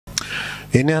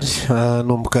Eny ary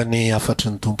nomboka ny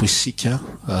afatry ny tompo isika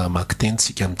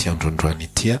makitentsika amin'ity androandroany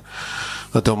ity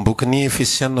atao amboky ny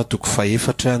Efesiana toko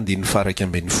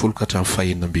 4:1-20 ka hatramin'ny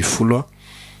 5:20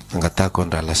 angatahako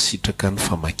andrala sitraka ny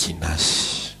famakiana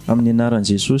azy. Amin'ny anaran'i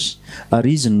Jesosy,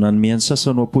 ary izy no nanome ny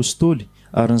sasany ho apôstôly,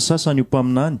 ary ny sasany ho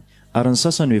mpaminany, ary ny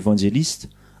sasany ho evanjelista,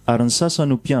 ary ny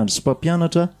sasany ho mpiandry sy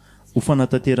mpampianatra, ho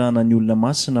fanatanterahana ny olona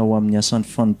masina ho amin'ny asan'ny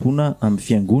fanompoana amin'ny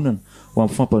fiangonana, ho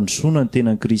amin'ny fampandrosoana ny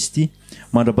tenan'i Kristy,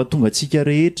 mandrapahatonga antsika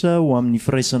rehetra ho amin'ny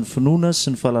firaisan'ny finoana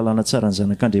sy ny fahalalana tsara ny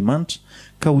zanak'Andriamanitra,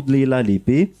 ka ho lehilahy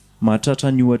lehibe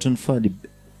mahatratra ny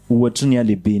ohatry ny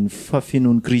alehiben'ny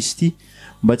fafenoan'i Kristy,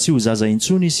 mba tsy ho zaza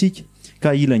intsony isika,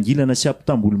 ka ilangilana sy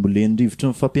ampitambolomboleny rivotra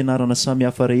ny fampianarana samy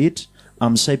hafa rehetra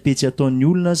amin'ny saipetsy ataon'ny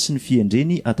olona sy ny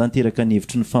fiendreny atanteraka ny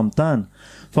hevitry ny famitahana,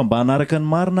 fa mba hanaraka ny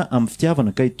marina amin'ny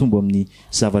fitiavana ka hitombo amin'ny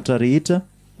zavatra rehetra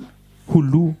ho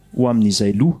loha ho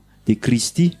amin'izay loha dia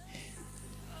Kristy.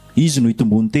 Izy no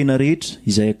hitombon'ny tena rehetra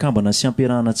izay akambana sy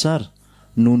ampiarahana tsara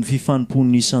noho ny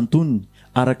fifanompoan'ny isan-tonony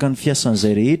araka ny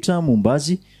fiasan'izay rehetra momba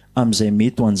azy amin'izay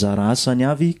mety ho anjara asany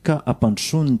avy ka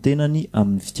ampandrosoany ny tenany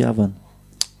amin'ny fitiavana.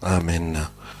 Amen.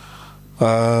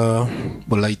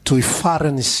 Mbola hitohy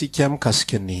farany isika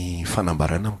mikasika ny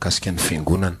fanambarana mikasika ny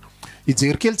fiangonana.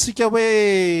 Hijery kely tsika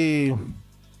hoe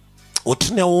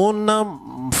ohatry ny ahoana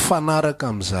mifanaraka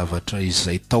amin'ny zavatra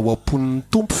izay tao am-pon'ny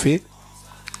tompo ve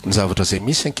ny zavatra izay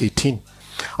misy ankehitriny.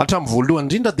 Hatramin'ny voalohany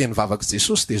indrindra dia nivavaka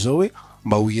Jesosy dia zao hoe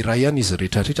mba ho iray ihany izy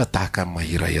rehetrarehetra tahaka ny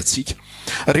mahiray antsika.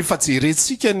 Rehefa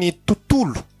jerentsika ny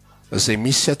tontolo izay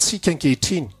misy atsika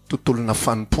ankehitriny, tontolona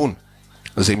fanompoana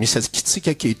izay misy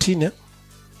atsika ankehitriny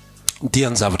dia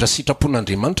ny zavatra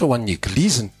sitrapon'Andriamanitra ho an'ny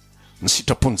egliziny, ny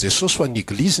sitrapon'i Jesosy ho an'ny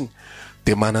egliziny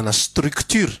dia manana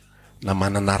structure na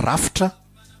manana rafitra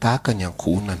tahaka ny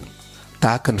ankohonana,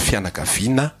 tahaka ny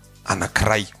fianakaviana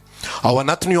anankiray. Ao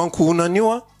anatin'io ankohonana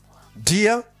io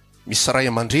dia misy ray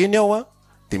aman-dreny ao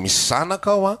dia misy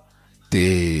zanaka ao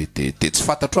dia tsy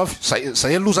fantatro avy.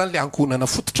 Zay aloha zany le ankohonana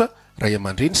fototra, ray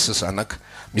aman-dreny sy zanaka,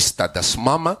 misy dada sy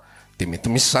mama dia mety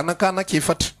misy zanaka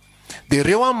anankiefatra. Dia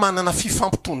ireo manana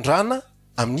fifampitondrana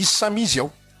amin'izy samy izy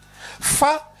ao.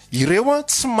 Fa ireo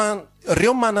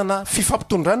ireo manana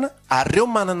fifampitondrana ary ireo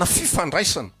manana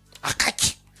fifandraisana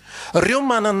akaiky. Ireo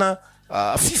manana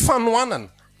fifanoanana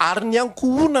ary ny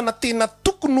ankohonana tena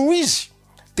tokony ho izy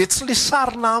dia tsy le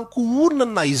sarina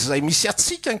ankohonana izay misy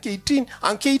atsika ankehitriny.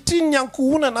 Ankehitriny ny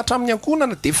ankohonana hatramin'ny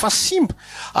ankohonana dia efa simba,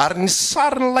 ary ny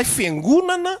sarin'ilay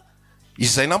fiangonana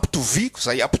izay nampitoviako,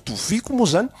 izay ampitoviako moa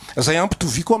zany, izay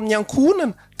ampitoviako amin'ny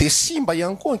ankohonana dia simba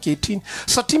ihany koa ankehitriny.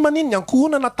 Satria manino ny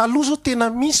ankohonana taloha zao tena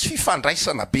misy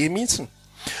fifandraisana be mihitsiny.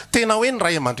 Tena hoe ny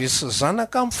ray aman-dreny sy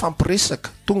zanaka mifampiresaka,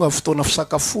 tonga fotoana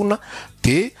fisakafoana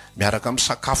dia miaraka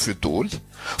misakafo eo daholo.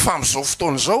 Fa amin'izao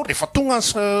fotoana izao rehefa tonga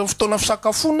fotoana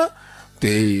fisakafoana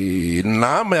dia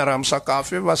na miaraka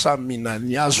misakafo eo fa samy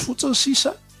mihinany azy fotsiny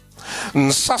sisa.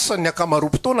 Ny sasany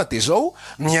akamaroam-potoana dia zao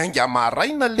miainga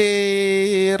maraina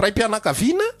le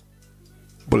raim-pianakaviana,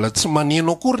 mbola tsy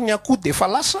maneno akory ny akoho dia efa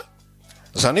lasa,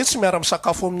 zany hoe tsy miara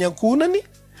misakafo amin'ny ankohonany.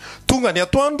 Tonga ny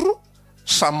atoandro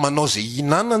samy manao zay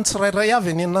hinanany tsirairay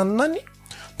avy any ananany,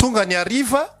 tonga ny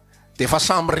hariva dia efa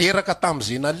samy reraka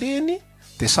tamin'izay naleny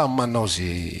dia samy manao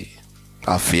zay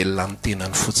avelona amin'ny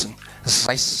tenany fotsiny.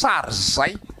 Zay sary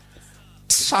zay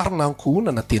sarina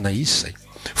ankohonana tena izy zay.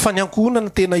 Fa ny ankohonana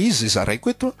tena izy zay zaraiko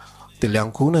eto dia le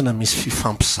ankohonana misy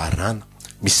fifampizarana,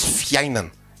 misy fiainana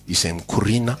izay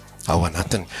mikoriana ao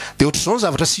anatiny. Dia ohatr'izao ny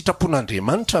zavatra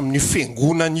sitrapon'Andriamanitra amin'ny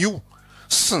fiangonana io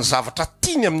sy ny zavatra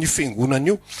tiany amin'ny fiangonana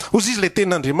io. Ozy izy le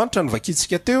ten'Andriamanitra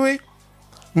nivakitsika teo hoe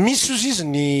misy ozy izy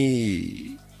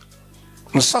ny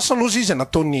sasany ozy izy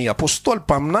nataony apôstôly,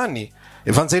 mpaminany,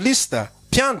 evanjelista,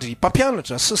 mpiandry,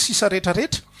 mpampianatra sy sisa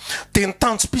rehetrarehetra. Dia ny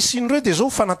tanjom-pisiany ireo dia zao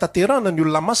fanatanterahana ny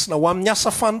olona masina ho amin'ny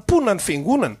asa fanompoana ny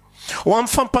fiangonana, ho amin'ny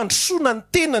fampandrosoana ny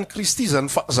tenan'i Kristy, zany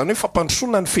hoe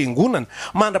fampandrosoana ny fiangonana,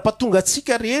 mandrapahatonga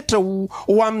antsika rehetra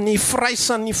ho amin'ny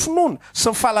firaisan'ny finoana sy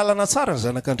ny fahalalana tsara ny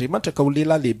zanak'Andriamanitra ka ho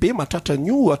lehilahy lehibe mahatratra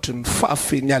ny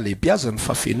ohatry ny alehibiazany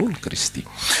fafenoan'i Kristy.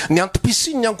 Ny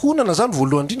antom-pisiany ankohonana zany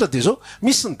voalohany indrindra dia zao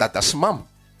misy ny dada sy mama.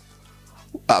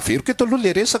 Averiko eto aloha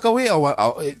le resaka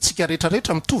hoe tsika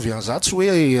rehetrarehetra mitovy an'izany, tsy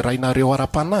hoe rainareo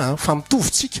ara-panahy fa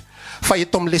mitovy tsika. Fa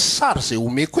eto amin'ilay sary izay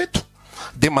omeko eto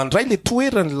dia mandray le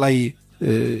toeran'ilay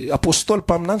apôstôly,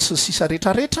 mpaminany sy sisa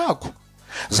rehetrarehetra ako.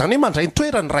 Zany hoe mandray ny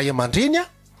toerany ray aman-dreny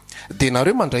dia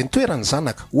nareo mandray ny toerany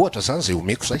zanaka. Ohatra zany izay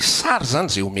omeko zay, sary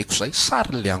zany izay omeko zay,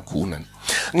 sary le ankohonany.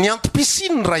 Ny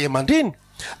antom-pisiany ray aman-dreny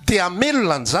dia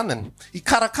amelona ny zanany,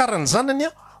 hikarakara ny zanany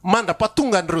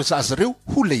mandrapahatonga an'ireo zaza ireo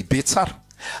ho lehibe tsara.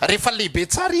 Rehefa lehibe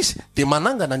tsara izy dia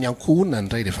manangana ny ankohonana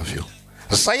indray rehefa avy eo.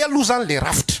 Zay aloha zany le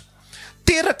rafitra.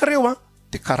 teraka reo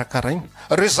de karakaraina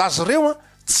reo zazy reo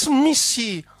tsy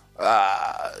misy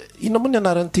ina moa ny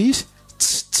anaran'ity izy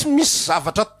tsy misy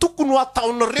zavatra tokony ho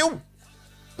ataon'ireo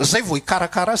zay vao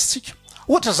hikarakara azy tsika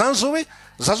ohatra zany zao hoe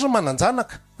za zao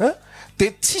mananjanaka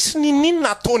de tsisy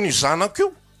nininna ataon'io zanako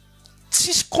io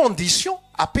tsisy condition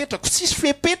apetrako tsisy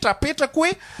fepetra apetrako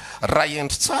hoe raha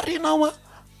endry tsara ianao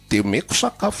de meko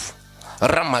sakafo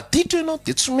raha maditra ianao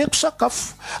de tsy meko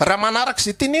sakafo raha manaraka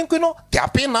zay teneniko ianao de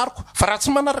ampianariko fa raha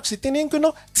tsy manaraka zay teneniko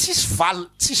ianao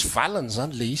tsisy valany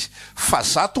zany le izy fa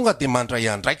za tonga de mandray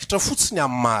andraikitra fotsiny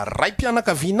amin'ny maharay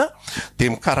mpianakaviana de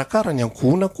mikarakara ny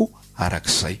ankohonako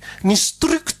arak'izay ny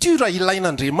structure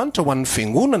ilain'Andriamanitra ho an'ny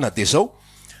fiangonana de zao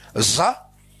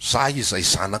za izay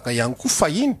zanaka ihany koa fa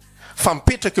iny fa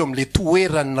mipetraka eo amin'le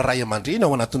toeran'ny ray aman-dreny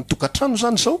ao anatin'ny tokantrano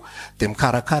zany zao de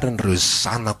mikarakara n'ireo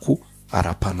zanako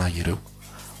ara-panahy ireo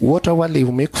ohatra ho le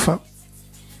omeko fa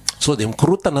sao de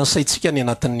mikorotana ny saitsika ny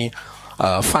anatin'ny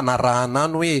fanarahana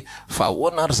any hoe fa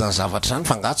ahoana ary zany zavatra zany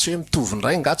fa ngatsy hoe mitovy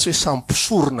ndray ngatsy hoe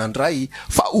sampisorona ndray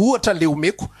fa ohatra le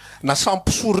omeko na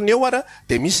sampisorona eo ara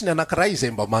de misy ny anankiray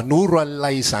izay mba manoro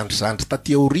an'ilay zandrizandry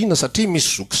taty aoriana satria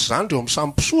misy zoky zandry eo amin'ny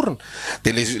sampisorona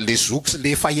de le zoky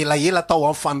le fa elaela tao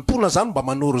amin'ny fanompona zany mba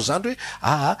manoro zandry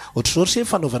hoe ohatr'izao ry se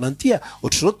fanaovana an'ity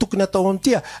ohatr'izao tokony atao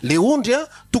amin'ity le ondry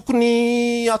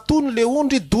tokony atony le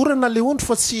ondry dorana le ondry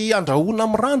fa tsy andrahoana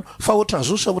amin'ny rano fa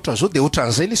ohatran'izao sa ohatran'izao de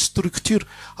ohatran'izay le structure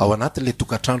ao anatin'le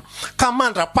tokantrano ka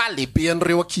mandra-pahalehibe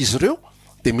an'ireo ankizy ireo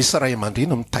de misy ray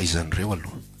aman-dreny mitaizan'ireo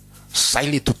aloha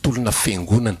zay le tontolona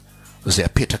fiangonana zay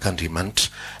apetraka-Andriamanitra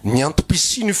ny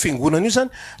antom-pisiany fiangonana io zany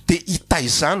de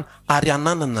hitaizana ary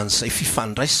ananana n'izay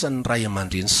fifandraisan'ny ray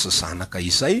aman-dreny sy zanaka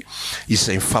izay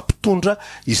mifampitondra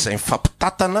izay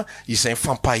mifampitatana izay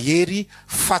mifampahery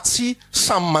fa tsy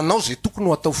samy manao zay tokony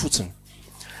ho atao fotsiny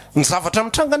ny zavatra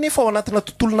mitranga nefa ao anatina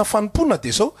tontolona fanompona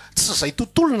de zao tsy zay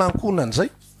tontolona ankohonana zay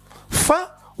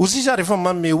fa ozy izy rehefa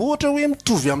manome ohatra hoe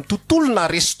mitovy amin'ny tontolona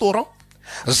restaurant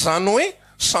zany hoe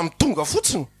samy tonga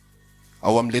fotsiny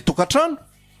ao amin'le tokantrano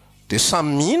de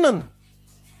samy mihinana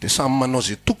de samy manao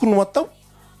zay tokony ho atao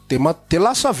de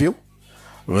lasa avy eo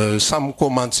samy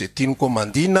mikomandy zay tiany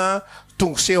komandina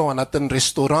tonga se ao anatin'ny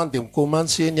restaurant de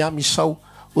mikomandy seny misao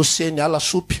oseny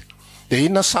lasopy de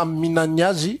inona samy mihinany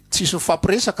azy tsisy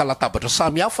fampiresaka latabatra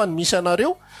samy hafa ny misy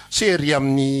anareo sery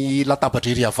amin'ny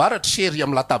latabatra ery avaratra sery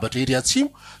amin'ny latabatra ery atsimo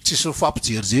tsisy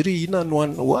fampijerijery ina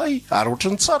noay ary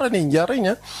ohatrany tsara ny ingara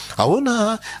iny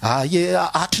ahoana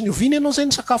atry ny ovina ianao zay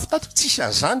ny sakafo tato tsisy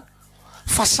an'izany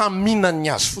fa samy mihinany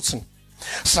azy fotsiny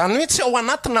zany hoe tsy ao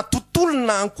anatina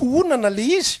tontolona ankohonana le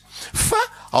izy fa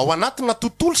ao anatina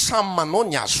tontolo samy manao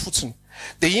ny azy fotsiny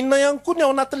de inona ihany koa ny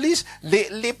ao anatin'le izy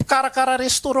le mpikarakara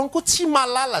restaurant koa tsy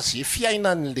malala zay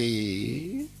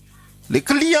fiainan'le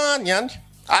client ihany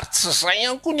ary tsy zay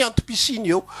ihany koa ny antom-pisiny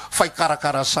eo fa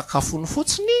hikarakara sakafony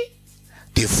fotsiny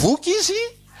de voky izy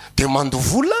de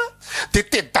mandovola de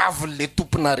tedavin'le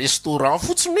tompona restaurant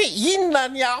fotsiny hoe inona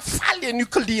ny afaly an'io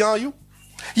client io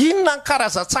inona ny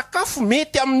karazan-tsakafo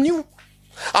mety amin'io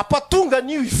ampatonga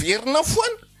an'io hiverina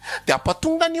foana de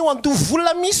ampatonga an'io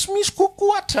andovola misimisy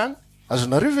kokoa hatrany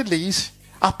azonareo ve le izy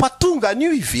ampatonga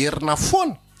an'io hiverina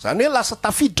foana zany hoe lasa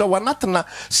tafiditra ao anatina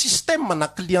système na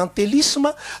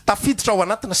clientélisme tafiditra ao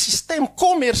anatina système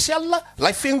commercial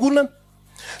lay fiangonana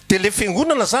de le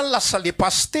fiangonana zany lasa le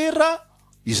pastera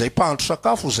izay mpahandro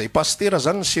sakafo izay pastera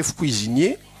zany ny chef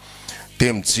cuisinier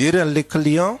de mijery an'le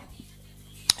client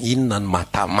inona ny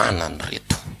matamanany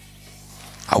reto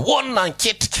ahoana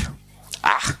anketrika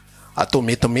atao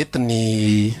metimety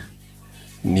ny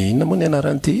inona moa ny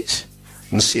anaran'ity izy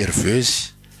ny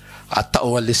serveuse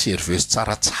atao an'le serveuse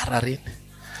tsaratsara reny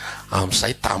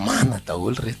amin'izay tamana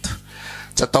daholo reto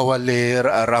tsy atao an'le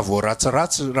raha vao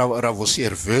ratsiratsy raha vao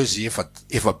serveuse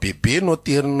efa bebe no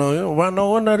terinao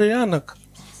manao anare anaka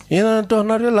inona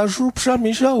ataonareo lasopy sa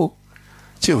misy ao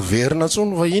tsy verina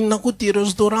tsony fa inona koa ty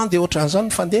restaurant de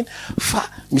ohatran'izany fandehany fa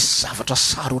misy zavatra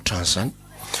sary ohatran'izany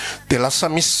de lasa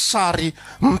misy sary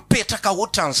mipetraka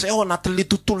ohatran'izay ao anatin'le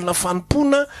tontolona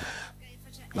fanompona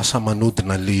lasa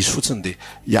manodina le izy fotsiny de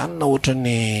ianona ohatra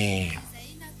ny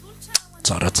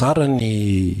tsaratsara ny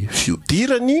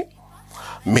fiodirany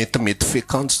metimety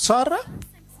fekanjo tsara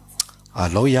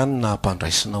alao ianona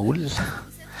ampandraisina olona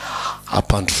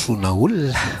ampandrosoana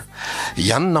olona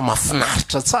ianona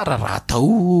mahafinaritra tsara raha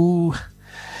atao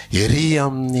ery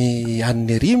amin'ny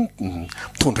an'ny ery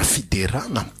mitondra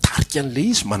fiderana mitarika an'le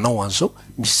izy manao an'izao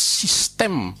misy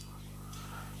système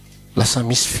lasa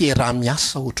misy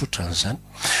fiarah-miasa ohatrohatran'izany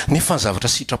nefa ny zavatra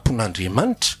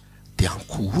sitrapon'Andriamanitra de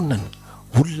ankohonana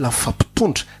olona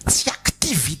mifampitondra tsy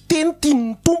activité ny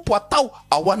tiany tompo atao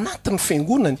ao anatin'ny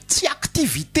fiangonany tsy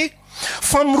activité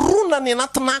fanorona ny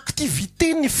anatina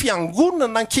activité ny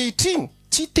fiangonana ankehitriny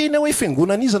tsy teny hoe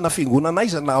fiangonana iza na fiangonana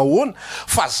iza na ahoana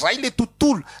fa zay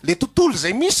le tontolo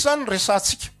zay misy zany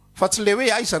resantsika fa tsy le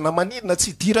hoe aiza na manidina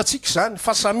tsy diratsika zany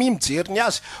fa samy mijery ny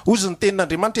azy ozy ny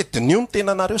tenin'Andriamanitra dinio ny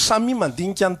tenanareo samy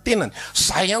mandinika ny tenany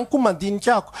zay ihany koa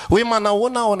mandinika ako hoe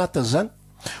manahoana ao anatin'izany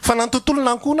fa na ny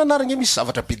tontolona ankohonana ary misy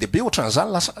zavatra be deabe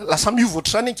ohatran'izany lasa miova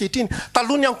ohatr'izany ankehitriny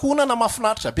taloha ny ankohonana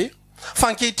mahafinaritra be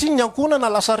fa ankehitriny ny ankohonana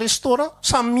lasa restaurant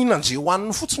samy mihinan-je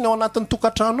hoaniny fotsiny ao anatin'ny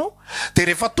tokantrano ao de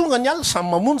rehefa tonga ny alina samy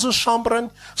mamonjy ny chambrany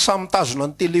samy mitazona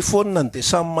ny telefoniny de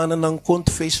samy manana ny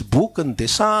compte facebookny de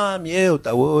samy eo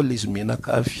daholo izy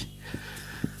menakavy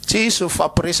tsisy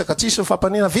fampiresaka tsisy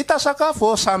fampanena vita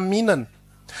sakafo samy mihinana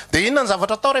de inona ny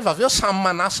zavatra atao rehefa avy eo samy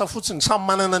manasa fotsiny samy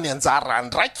manana ny anjara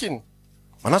andraikiny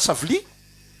manasa vilia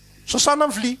sasana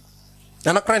ny vilia ny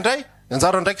anankiray indray ny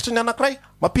anjara andraikitry ny anankiray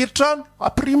mapiritrano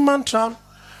aprimma ny trano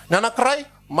ny anankiray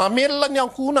mamelona ny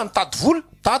ankohona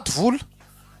mitady vola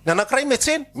ny anankiray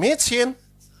metsena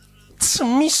tsy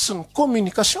misy ny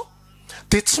communication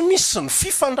de tsy misy ny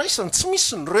fifandraisany tsy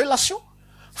misy ny relation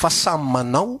fa samy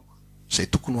manao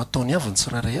zay tokony ho ataony avy ny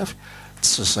tsiraray avy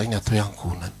tsy zay ny atao hoe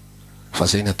ankohonany fa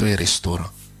zay ny atao hoe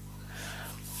restaurant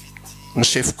ny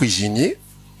chef cuisinier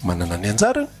manana ny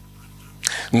anjarany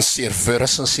ny serveur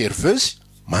sy ny serveuse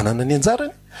manana ny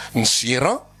anjarany ny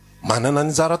gérant manana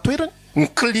ny anjara toerany ny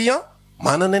client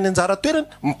manana ny anjara toerany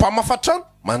ny mpamafatrano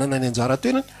manana ny anjara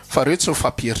toerany fa reo tsy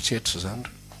mifampieritreritra zany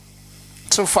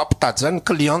tsy mifampitady zany ny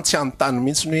client tsy anontany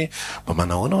mihitsy ny hoe mba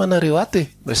manahoana ho anareo ato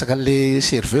resaka le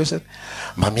serveuse zany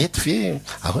mba mety ve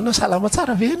ahoana salama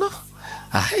tsara ve ianao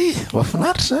ay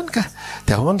mafinaritra zany ka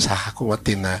de ahoana zahako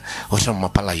tena ohatrany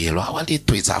mampalahelo aho ale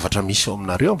toe-javatra misy ao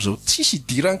aminareo am'izao tsisy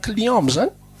idiran'ny client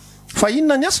am'zany fa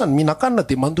inona ny asany mihinan-kanina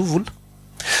de mandovola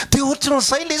de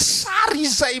ohatran'izay le sary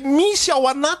izay misy ao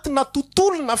anatina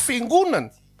tontolona fiangonana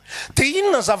de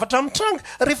inona zavatra mitranga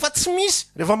rehefa tsy misy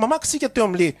rehefa mamakytsika teo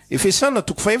am'le Efesiana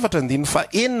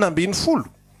 4:9-10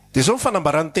 de zao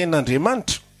mifanambarany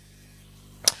tenin'Andriamanitra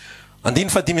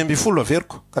 5:12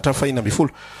 averiko ka hatramin'ny 5:12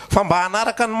 fa mba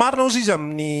hanaraka ny marina ozy izy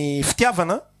amin'ny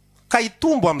fitiavana ka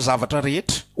hitombo amin'ny zavatra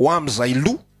rehetra ho am'izay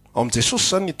lo ao am' Jesosy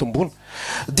zany ny tombona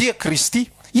dia Kristy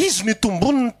izy ny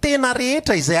tombony ny tena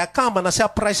rehetra izay akambana sy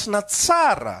ampiraisina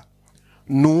tsara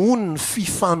noho ny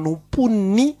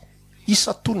fifanompoan'ny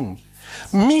isan-tonony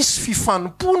misy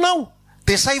fifanompoana ao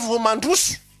de zay vao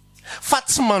mandroso fa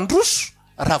tsy mandroso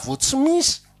raha vao tsy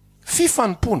misy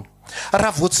fifanompoana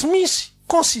raha vao tsy misy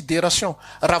considération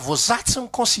raha vao za tsy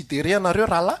miconsidéré anareo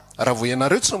rahalahy raha vao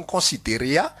ianareo tsy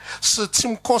miconsidéré aho sy tsy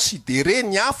miconsidéré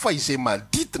ny hafa izay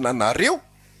manodidina anareo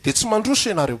de tsy mandroso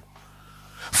ianareo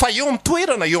fa eo amin'ny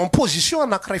toerana eo amin'ny position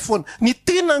anankiray foana ny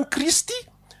tenan'ny Kristy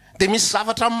de misy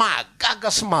zavatra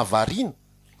mahagaga sy mahavariana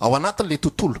ao anatin'le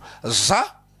tontolo za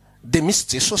de misy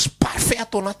Jesosy parfait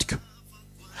atao anatiko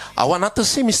ao anatin'ny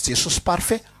se misy Jesosy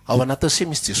parfait ao anatin'ny se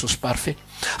misy Jesosy parfait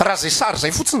raha zay sary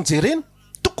zay fotsiny jerena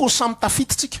tokony samy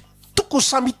tafititsika tokony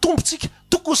samy tombontsika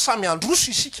tokony samy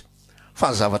androso isika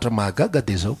fa ny zavatra mahagaga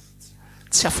de zao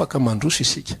tsy afaka mandroso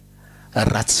isika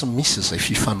raha tsy misy zay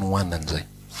fifanohanana zay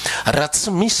raha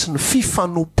tsy misy ny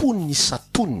fifanompoan'ny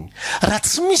isan-tonony raha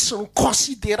tsy misy ny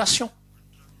considération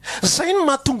zay no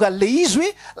mahatonga le izy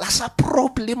hoe lasa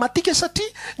problématika satria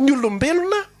ny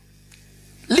olombelona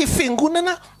le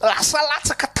fiangonana lasa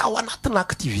latsaka tao anatina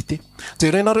activité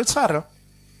jerenareo tsara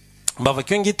mba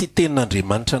avakeo nge ty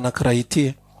tenin'Andriamanitra anankiray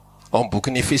ity ao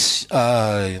am'boky ny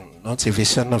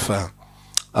Efesiana fa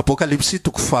Apocalypse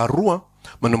 2:2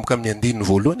 manomboka amin'ny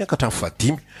 9 ka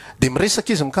hatramin'ny 5 de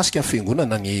miresaka izy mikasika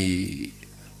ny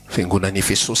fiangonan'ny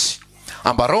Efesosy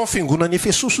ambarao ny fiangonan'ny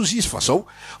Efesosy izy fa zao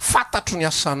fantatro ny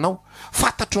asanao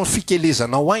fantatro ny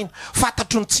fikelezanao aina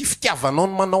fantatro ny tsy fitiavanao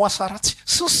ny manao asa ratsy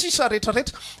sy ny sisa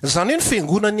rehetrarehetra zany hoe ny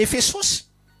fiangonan'ny Efesosy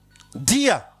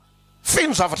dia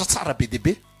feno zavatra tsara be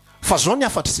deabe fa zao ny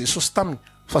afatra Jesosy taminy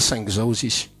fa saingy zao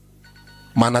izy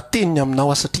manateniny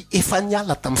aminao satria efa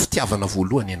niala tamin'ny fitiavana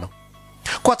voalohany ianao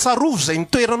ko atsarovo zay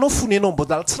nitoeranao fonenao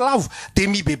mbodala tsy lavo de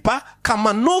mibeba ka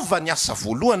manova ny asa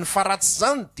voalohany fa ratsy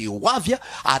zany de ho avy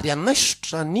ary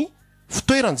anaisotra ny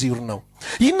fitoeran-jironao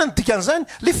inona ny dikan'izany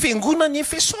le fiangonan'ny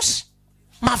Efesosy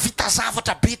mahavita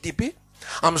zavatra be deabe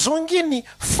am'izao nge ny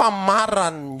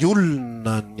famaran'ny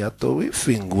olona ny atao hoe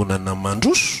fiangonana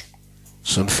mandroso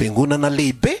sy ny fiangonana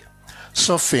lehibe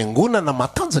sy ny fiangonana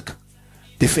matanjaka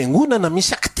de fiangonana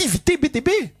misy activité be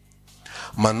deabe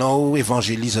manao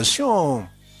évangélisation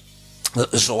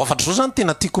zao afatra zao zany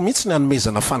tena tiako mihitsy ny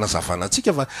anomezana fanazavana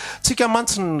antsika fa tsika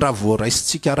mantsy ny raha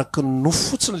voaraisitsika araky ny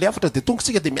nofo fotsiny le afatra de tonga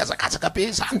tsika de miazakazaka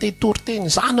be zany de toriteny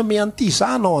zany me an'ity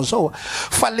zany ao zao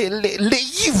fa le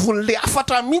ivony le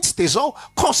afatra mihitsy de zao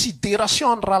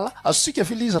considération ny rahalahy azotsika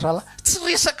fila izy rahalahy tsy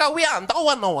resaka hoe andao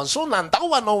anao an'zao na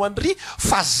andao anao an'ry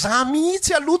fa za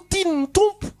mihitsy aloha tiany ny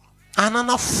tompo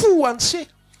anana fo anse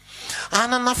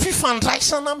anana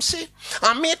fifandraisana amse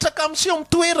ametraka amse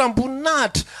mitoera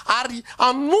amboninahitra ary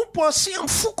anompo anse am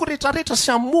foko rehetrarehetra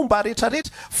sy am momba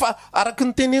rehetrarehetra fa araky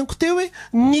ny teneniko teo hoe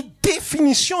ny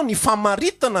définition ny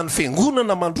famaritana ny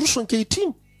fiangonana mandroso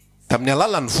ankehitriny tamin'ny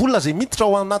alala ny vola zay miditra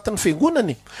ao anatin'ny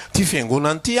fiangonany ty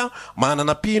fiangonany ty a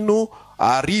manana pino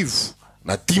arivo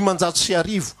na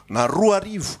 500 na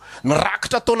 2 ny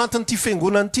rakitra tao anatin'ity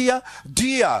fiangonany ty a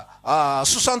dia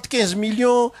 75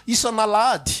 millions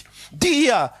isan'alahady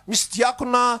dia misy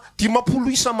diakona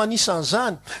 50 isa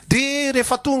manisan'zany de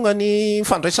rehefa tonga ny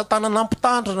fandraisan-tanana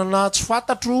ampitandrana na tsy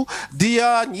fantatro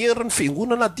dia ny herin'ny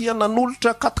fiangonana dia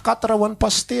nanolotra 4 ho an'ny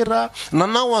pastera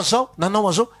nanao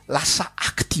an'zao lasa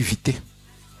activité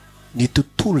ny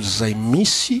tontolo zay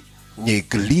misy ny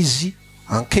eglizy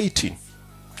ankehitriny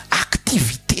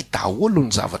activité daholo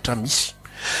ny zavatra misy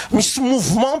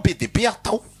mouvement be debe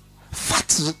atao fa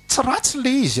tsy ratsy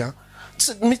le izy a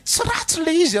tsy ratsy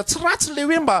le izy a tsy ratsy le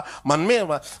hoe mba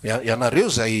manome ianareo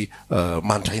zay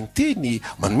mandray ny teny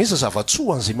manomeza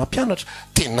zavatsoa an'izay mampianatra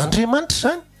tenin'Andriamanitra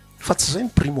zany fa tsy zay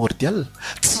ny primordial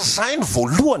tsy zay ny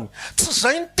voalohany tsy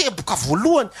zay ny teboka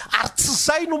voalohany ary tsy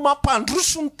zay no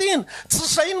mampandroso ny tena tsy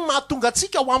zay no mahatonga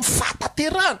atsika ho amin'ny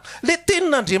fataterana le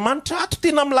tenin'Andriamanitra ato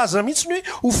tena milaza mihitsy ny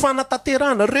hoe ho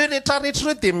fanatanterana reo rehetrarehetra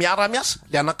reo de miara-miasa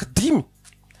le anaky 5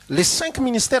 les 5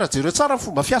 ministères jereo tsara ny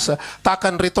fomba fiasa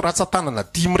tahaka ny reto ratsan-tanana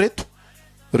 5 reto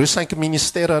reo 5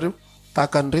 ministères reo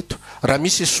tahaka ny reto raha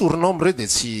misy esorona ao am'reo de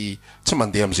tsy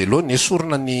mandeha am'izay loha ny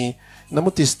esorona ny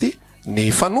namoa testé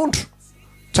ny fanondro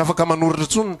tsy afaka manoritra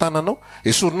tsony ny tananao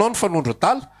esorinao ny fanondro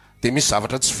dala de misy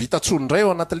zavatra tsy vita tsony ndray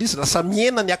ao anatin'le izy lasa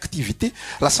miena ny activité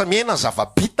lasa miena ny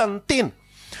zava-bita ny tena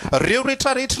reo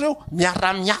rehetrarehetra reo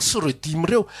miara-miasa reo 5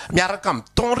 reo miaraka amin'ny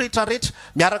don rehetrarehetra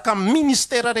miaraka amin'ny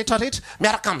ministère rehetrarehetra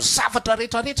miaraka amin'ny zavatra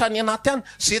rehetrarehetra any anaty any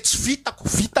zay tsy vitako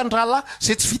vitan-drahalahy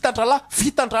zay tsy vitan-drahalahy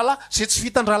vitan-drahalahy zay tsy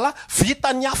vitan-drahalahy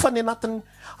vita ny hafa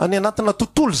any anatina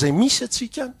tontolo zay misy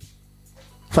atsika any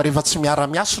fa rehefa tsy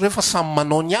miara-miasa reo fa samy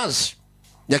manao ny azy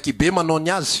ny akibe manao ny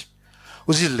azy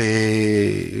ozy izy le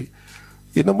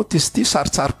ena moa testy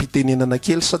saritsary-pitenenana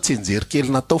kely sa tsy enjery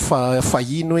kely natao fa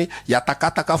ino hoe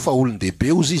hiatakataka fa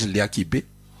olon-dehibe ozy izy le akibe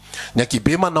ny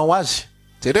akibe manao azy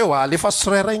jereo alefaso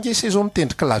tsirairay nge zao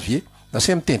mitendry clavier na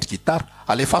se mitendry gitara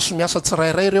alefaso miasa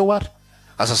tsirairay reo ary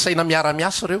azasaina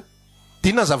miara-miasa reo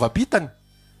tiana zava-bitany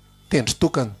tendry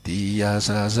tokany dia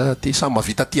azaza ty samy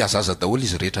mavita ty azaza daholo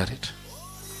izy rehetrarehetra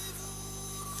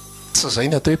tsy zay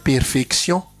ny atao hoe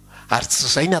perfection ary tsy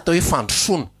zay ny atao hoe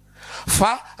fandrosoana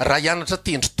fa raha hianatra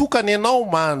tendry tokany ianao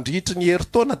mandritry ny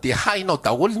heritaona de hainao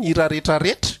daholo ny hira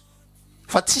rehetrarehetra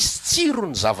fa tsisy tsiro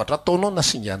ny zavatra ataonao na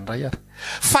singan'ray ary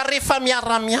fa rehefa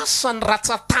miara-miasa ny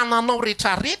ratsan-tananao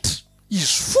rehetrarehetra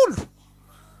izy folo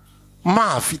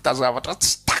mahavita zavatra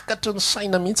tsy takatry ny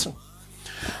saina mihitsiny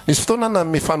misy fotoana na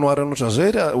me fanoharana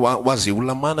ohatran'izay ho azay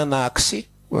olona manana accès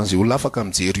ho an'izay olona afaka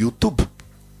mijery YouTube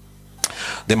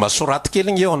de masoraty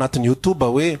kely nge ao anatin'ny YouTube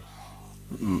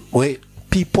hoe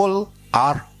people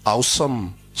are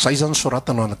awesome zay zany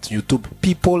soratanao anatin'ny YouTube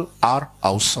people are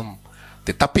awesome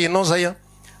de tapenao zay a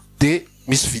de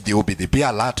misy vidéo be debe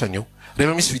alatrany eo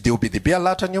rehefa misy vidéo be debe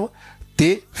alatrany eo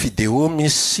de vidéo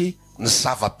misy ny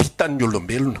zava-bitan'ny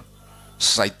olombelona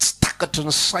zay tsy takatry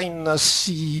ny saina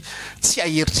sy tsy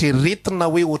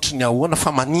aheritreretina hoe ohatry ny ahoana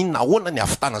fa maninona ahoana ny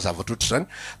ahavitana zavatra ohatry zany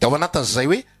de ao anatin'izay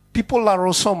hoe people are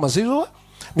awesome zay zao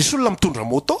misy olona mitondra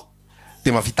moto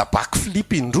de mavita back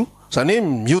flip indroa zany hoe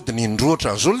miodiny indroa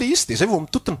ohatran'izao le izy de zay vao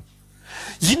mitotona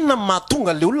inona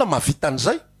mahatonga le olona mahavita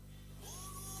an'izay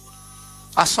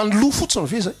asan'ny loha fotsiny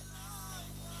ve zay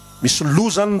misy loha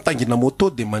zany mitangina moto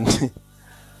de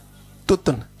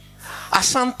totona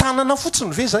asan'ny tanana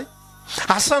fotsiny ve zay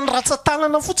asan'ny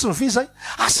ratsan-tanana fotsiny ve zay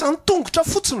asan'ny tongotra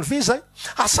fotsiny ve zay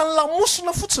asan'ny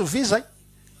lamosina fotsiny ve zay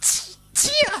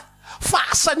tsia fa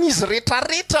asan'izy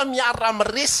rehetrarehetra miara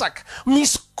miresaka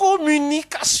misy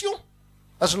communication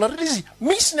azonareo izy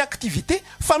misy ny activité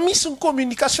fa misy ny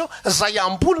communication zay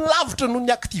ambony lavitra noho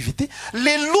ny activité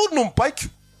le loha no mibaiko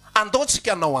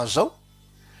andaontsika anao an'izao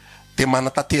de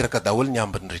manatanteraka daholo ny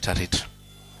ambiny rehetrarehetra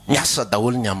miasa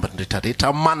daholo ny ambiny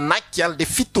rehetrarehetra manaky an'le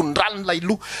fitondralon'lay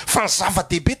loha fa ny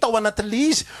zava-dehibe tao anatin'le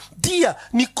izy dia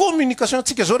ny communication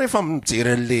antsika zao rehefa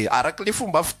mijery an'le arak'le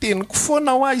fomba fiteniko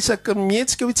foana ho a isaky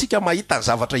mihetsika hoe tsika mahita ny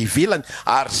zavatra ivelany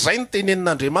ary zay ny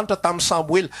tenenin'Andriamanitra tamin'ny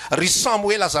Samuel ry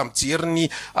Samuel aza mijery ny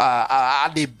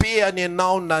alehibeany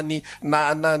ianao na ny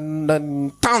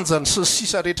tanjany sy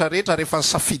sisa rehetrarehetra rehefa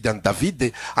nisafidy an'i David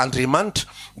de Andriamanitra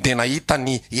de nahita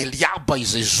ny Eliaba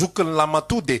izay zokiny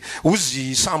lamato de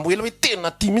ozy Samuel hoe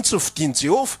tena tia mihitsy fidiny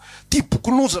Jehova tia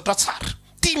bokonozatra tsara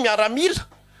tia miaramila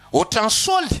ohatran'ny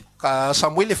Saoly ka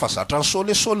Samuel efa zatra ny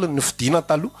Saoly Saoly ny fidina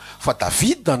taloha fa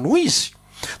David no izy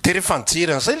de rehefa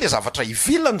nijery an'izay le zavatra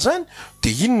ivelany zany de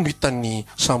iny no hitan'ny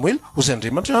Samuel ozy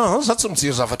Andriamanitra za tsy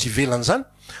mijery zavatra ivelany zany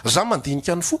za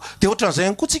mandinika ny fo de ohatran'izay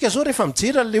ihany koa tsika zao rehefa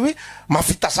mijery an'le hoe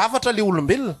mavita zavatra le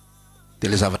olombelona de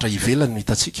le zavatra ivelany no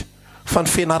hitantsika fa ny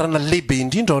fianarana lehibe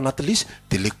indrindra ao anatin'le izy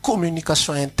de le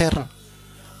communication interne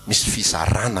misy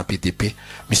fizarana be dehibe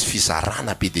misy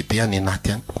fizarana be dehibe any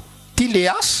anaty any ty le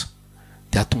asa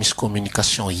de ato misy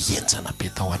communication ienjana be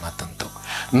tao anatiny tao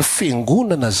ny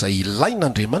fiangonana zay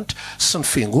ilain'Andriamanitra sy ny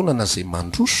fiangonana zay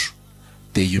mandroso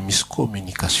de io misy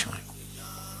communication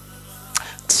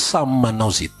tsy samy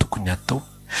manao zay tokony atao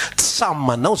tsy samy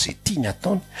manao zay tiany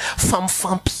ataony fa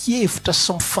mifampihevitra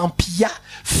sy mifampià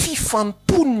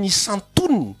fifanompoan'ny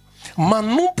isan-tonony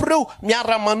manompo reo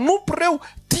miara-manompo reo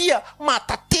dia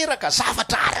matateraka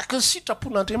zavatra araka ny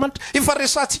sitrapon'Andriamanitra efa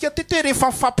resantsika tete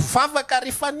rehefa mifampivavaka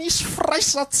rehefa nisy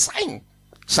firaisan-tsainy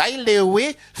zay le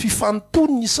hoe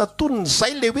fifanompoan'ny isan-tonony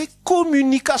zay le hoe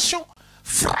communication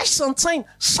firaisan-tsaina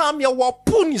samy ao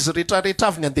am-pony izy rehetrarehetra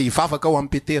avy ny andeha hivavaka ao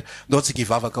amin'ny Petera ndao tsika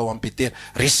hivavaka ao amin'ny Petera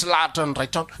resy lahatra ny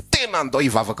raitrano tena andao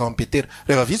hivavaka ao amin'ny Petera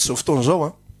rehefa vitsy zao fotoana zao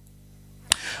a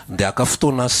de aka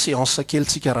fotoana séance kely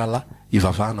tsika rahalahy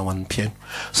hivavahana ho an'ny mpiaino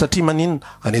satria maninona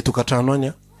any tokantrano any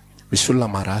a misy olona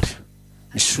marary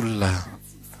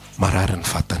ny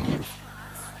vatany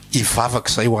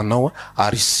hivavaka zay ho anao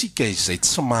ary isika izay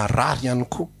tsy marary ihany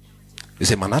koa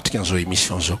izay manatrika an'izao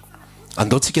émission zao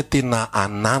andao tsika tena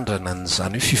anandrana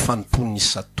n'izany hoe fifanompoan'ny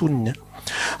isan-tonony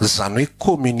zany hoe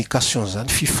communication zany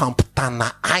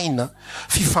fifampitana aina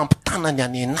fifampitana ny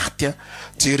any anaty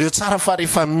jereo tsara fa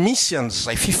rehefa misy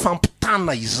an'izay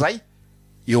fifampitana izay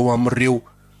eo am'ireo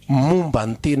momba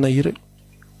ny tena ireo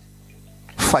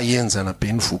fa enjana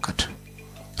be ny vokatra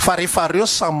fa rehefa reo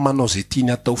samy manao zay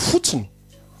tiany atao fotsiny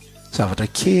zavatra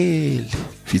kely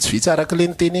vitsivitsy arak'le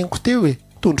ny teneniko teo hoe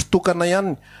tondrotokana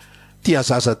ihany tia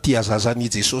zazany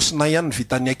Jesosy na ihany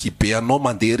vitany akibe anao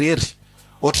mandeha rery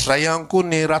ohatr'izay ihany koa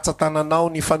ny ratsan-tananao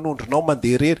ny fanondronao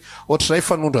mandeha rery ohatr'izay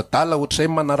fanondro adala ohatr'izay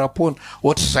manara-poana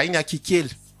ohatr'izay ny akikely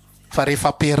fa rehefa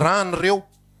ampiarahany reo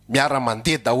miara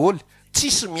mandeha daholy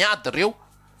tsisy miady reo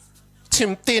tsy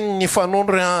miteny ny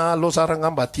fanondro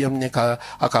alozarangamba aty amin'ny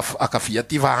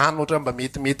akaviativa hany ohatra mba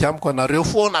metimety amiko anareo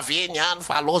foana veny hany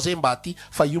fa aloha zay mba aty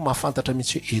fa io mahafantatra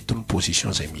mihitsy hoe eton'ny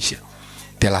position zay misy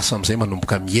de lasa am'izay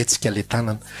manomboka mietsika le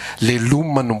tanana le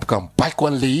lomo manomboka mibaiko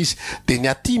an'le izy de ny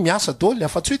aty miasa daholy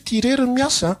afa-tsy hoe ty rery ny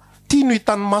miasa ty no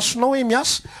hitan'ny masonao hoe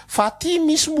miasa fa aty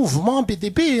misy mouvement be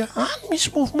dehibe any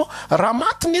misy mouvement raha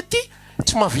matiny aty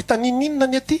tsy mahavita nininona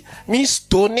ny aty misy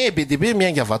donné be dehibe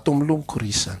miainga avato amin'ny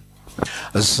lomokorisany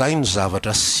zay no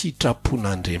zavatra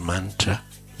sitrapon'Andriamanitra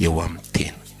eo amin'ny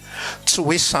tena tsy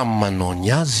hoe samy manao ny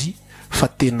azy fa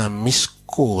tena misy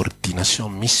coordination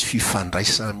misy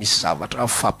fifandraisana misy zavatra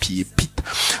fampiepita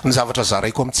ny zavatra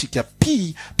zaraiko amintsika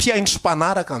mpiaino sy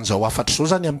mpanaraka an'izao afatra zao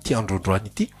zany amin'ity androandroany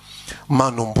ity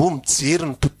manombo mijery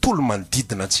ny tontolo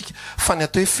manodidina antsika fa ny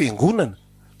atao hoe fiangonana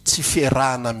tsy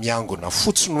fiarahana miangona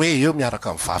fotsiny hoe eo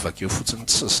miaraka mivavaka eo fotsiny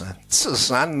tsy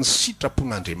zany ny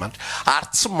sitrapon'Andriamanitra ary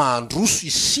tsy mahandroso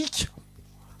isika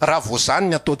raha vo zany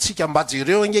ny ataontsika mba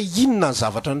jereo nge inona ny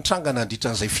zavatra nitranga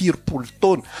nandritran'izay 4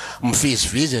 taona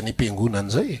mivezivezy any am-piangonana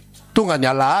zay tonga ny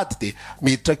alahady de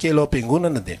miditra kely ao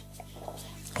am-piangonana de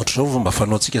ohatr'izao fomba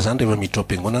fanaontsika zany rehefa miditra ao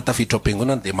am-piangonana tafiditra ao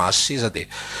am-piangonana de mahaseza de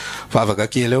vavaka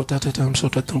kely eo tatatra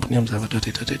misaotra tompony amin'ny zavatra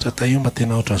rehetrarehetra ta io mba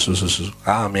tena ohatran'zozozozo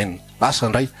amen asa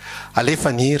ndray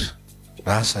alefa ny hira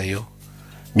asa eo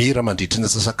mihira mandritra ny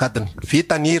sasakadiny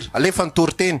vita ny hira alefa ny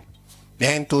toriteny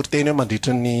mihainy toriteny eo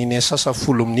mandritra ny sasa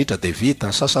 10 minitra de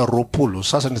vita sasa 20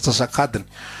 sasany sasakadiny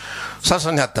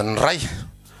sasany adiny ray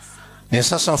ny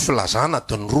sasany filazana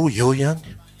adiny 2 eo ihany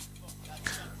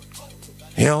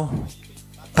eo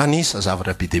tanisa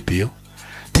zavatra be dehibe eo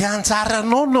de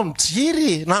anjaranao no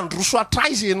mijery nandroso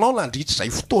atraizy ianao nandritra zay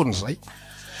fotoana zay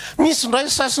misy ndray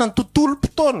sasany tontolo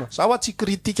mpitaona zaho tsy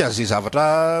kritika an'izay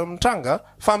zavatra mitranga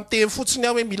fa miteny fotsiny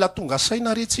aho hoe mila tonga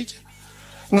saina retsika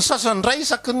ny sasany ray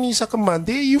isaky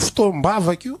mandeha io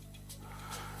fotoam-bavaka io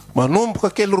manomboka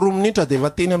kely 2 minitra de efa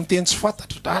teny amin'ny teny tsy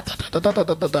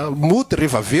fantatra mody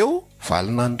rehefa aveo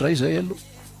valina andray zay aloha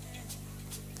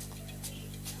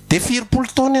de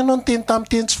 4 taona ianao ny teny tamin'ny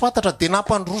teny tsy fantatra de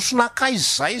nampandrosona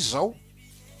akaizy zay zao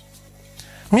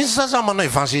misy zaza manao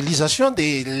évangélisation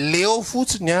de leo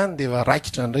fotsiny any de efa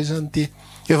raikitra andray zany ty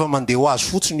efa mandeha ho azy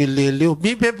fotsiny leleo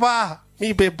mibeba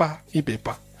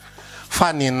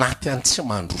fa ny anaty any tsy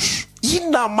mandroso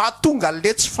inona mahatonga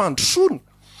le tsy fandrosona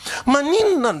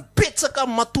maninona ny betsaka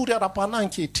amin'ny matory ara-panahy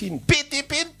ankehitriny be de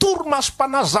be ny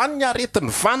toromasom-panahy zany ny aretiny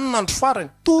vanina andro farany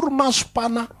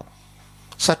toromasom-panahy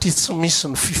satria tsy misy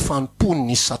ny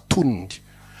fifanompoan'ny isan-tonony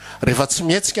rehefa tsy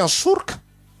mihetsika ny soroka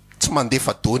tsy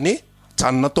mandefa donné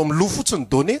janona atao amin'ny loha fotsiny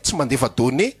donné tsy mandefa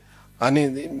donné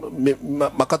any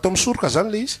makatao amin'ny soroka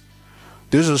zany le izy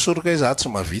de zao soroka izy tsy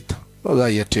mavita za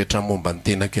eritreritra momba ny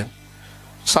tena keny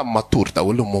samy matory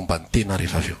daholo momba ny tena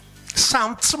rehefa aveo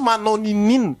samy tsy manao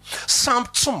ninina samy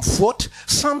tsy mivoatra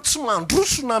samy tsy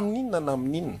mandrosona amin'inona na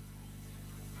amin'inona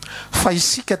fa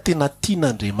isika tena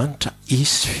tian'Andriamanitra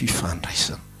isy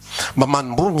fifandraisana mba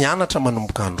manombo mianatra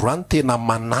manomboka androany tena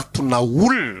manatona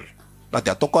olona na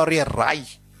de ataoko are ray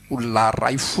olona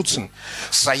ray fotsiny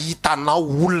zay hitanao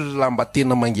olona mba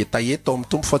tena mangetaeta ao amin'ny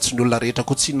tompo fa tsy ny olona rehetra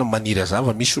koa tsy inona maniry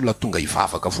azava misy olona tonga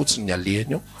hivavaka fotsiny ny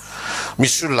alehany ao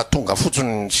misy olona tonga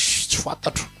fotsiny tsy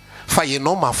fantatro fa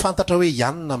ianao mahafantatra hoe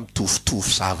ianona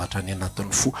mitovitovy zavatra ny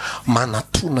anatin'ny fo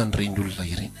manatona an'ireny olona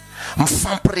ireny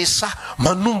mifampiresa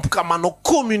manomboka manao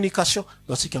communication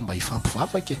zao tsika mba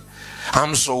hifampivavaka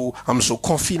am'izao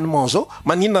confinement zao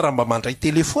maninona raha mba mandray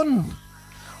telefona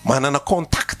manana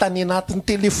contact any anatin'ny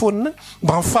telefona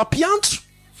mba mifampiantso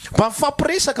mba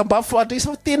mifampiresaka mba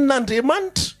mifandresa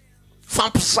tenin'Andriamanitra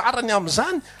fampizarany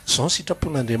am'izany zao ny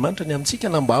sitrapon'Andriamanitra ny amintsika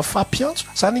na mba mifampiantso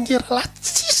zany ngeralahy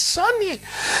tsisy zany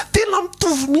tena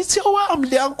mitovy mihitsy ao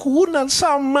am'le ankohonana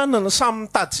samy manana samy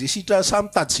mitady zay sitra samy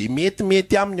mitady zay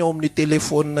mety aminy ao amin'ny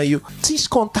telefona io tsisy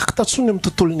contact atsony amin'ny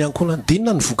tontolon'ny ankohonana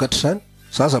dinona ny vokatra zany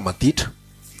zaza maditra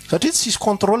satria tsisy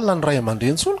contrôle ny ray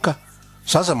aman-drentsony ka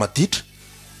zaza maditra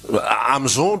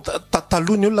am'izao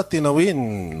taloha ny olona tena hoe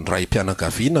ny ray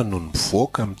mpianakaviana no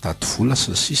mivoaka mitady vola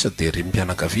sisa de reny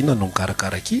mpianakaviana no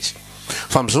mikarakaraky izy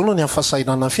fa am'izao no ny amin'ny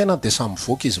fahasahinana ny fiainana de samy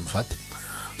mivoaka izy mivady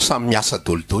samy miasa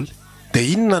dolidoly de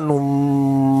inona no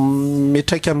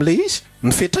metraika am'le izy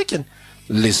ny fetraikany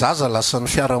le zaza lasa ny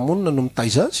fiarahamonina no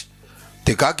mitaiza azy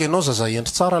de gaga ianao zaza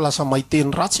endry tsara lasa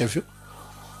mahiteny ratsy avy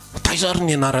eo taizary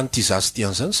ny anaran'ity zazy ty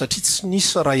an'izany satria tsy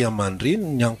nisy ray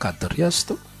aman-dreny ny encadré azy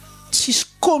tao tsisy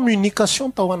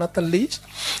communication tao anatin'le izy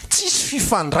tsisy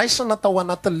fifandraisana tao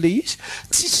anatin'le izy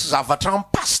tsisy zavatra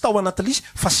ampasy tao anatin'le izy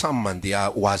fa samy mandeha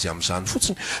ho azy am'izany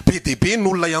fotsiny be de be ny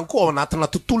olona ihany koa ao anatina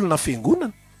tontolona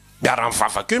fiangonana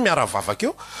miara-mivavaka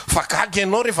eo fa gaga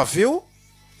ianao rehefa aveo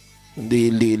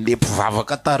le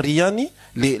mpivavaka tariany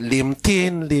le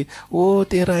miteny le o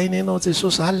terainy ianao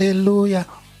Jesosy alleluia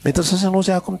mety sasanao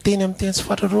zay ako miteny amin'ny teny tsy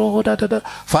fantatra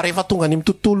fa rehefa tonga ny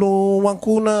tontolo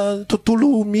ankohona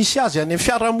tontolo misy azy any amin'ny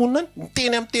fiarahamonina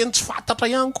miteny amin'ny teny tsy fantatra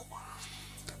ihany ko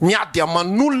miady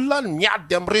aman'olona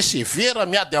miady amin'ny resevera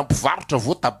miady amin'ny mpivarotra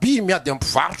voatabia miady amin'ny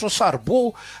mpivarotra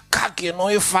sarbo gaga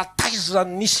ianao efa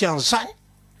taizany nisy an'izany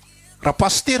raha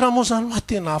pastera moa zany ma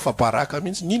tena hafa-baraka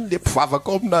mihitsy nino le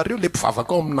mpivavaka ao aminareo le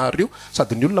mpivavaka ao aminareo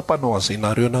sady ny olona mpanao an'izay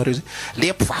nareo zay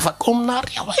le mpivavaka ao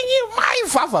aminareo mahay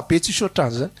vava be tsisy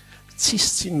ohatran'izany tsisy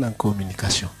tsinona ny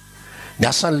communication ny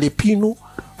asan'le mpino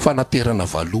fanaterana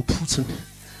valopo fotsiny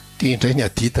te indray ny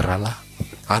adidy rahalahy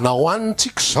anao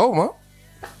anitsika zao ma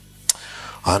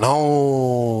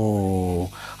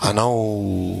anao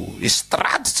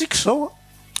estrade tsika zao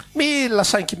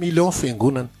 5 millions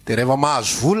fiangonana de rehefa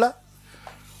mahazo vola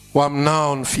ho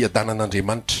aminao ny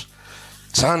fiadanan'Andriamanitra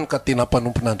zany ka tena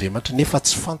mpanompon'Andriamanitra nefa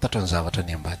tsy fantatra ny zavatra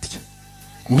ny ambadika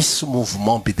misy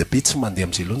mouvement be de be tsy mandeha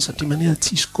amin'izay loany satria manena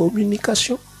tsisy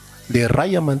communication le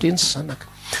ray aman-dreny sy zanaka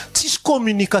tsisy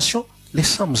communication le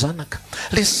samy zanaka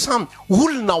le samy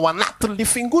olona ao anatin'le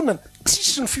fiangonana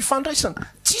tsisy ny fifandraisana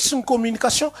tsisy ny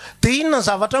communication de inona ny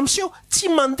zavatra miseho tsy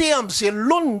mandeha am'izay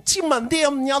lony tsy mandeha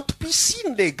amin'ny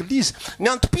antopisiny l'église ny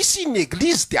antopisiny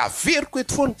église de averiko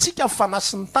eto foana tsika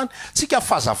fanasiny tany tsika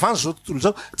fahazavany zao tontolo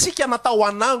zao tsika natao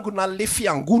anangona le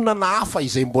fiangonana hafa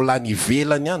izay mbola ny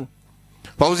ivelany ihany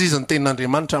fa ozy izy ny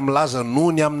tenin'Andriamanitra milaza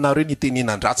noho ny aminareo ny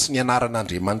tenin'andratsy ny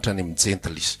anaran'Andriamanitra ny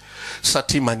mijentle izy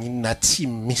satria maninona tsy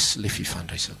misy le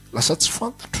fifandraisana lasa tsy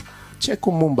fantatro tsy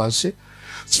haiko momba ase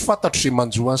tsy fantatro zay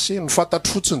manjoa ase ny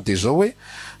fantatro fotsiny de zao hoe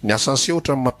ny asanse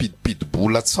ohatra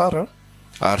mampidipidibola tsara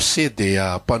ary se de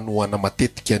ampanohana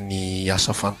matetika ny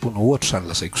asa fanompoana ohatra zany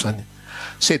lazaiko zany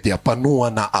se de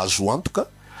ampanohana azo antoka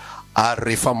ary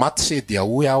rehefa maty se de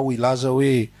hoe ao ilaza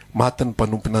hoe maty ny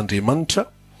mpanompon'Andriamanitra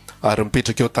ary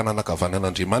mipetraka eo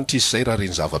tanànakavanan'Andriamanitra izy zay raha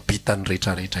reny zava-bitany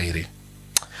rehetrarehetra ireny.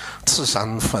 Tsy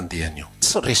zany ny fandehany io,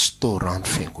 tsy restaurant ny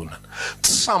fiangonana,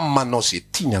 tsy samy manao zay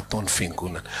tiany ataon'ny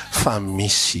fiangonana, fa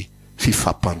misy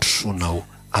fifampandrosoana ao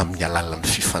amin'ny alalan'ny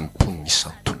fifanompoan'ny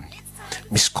isan-tonony,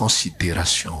 misy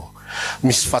considération,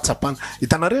 misy fahatsapana.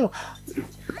 Hitanareo,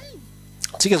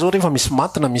 tsika zao rehefa misy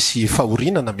matina, misy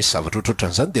fahorinana, misy zavatra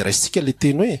ohatrohatran'izany dia raisitsika le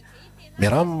teny hoe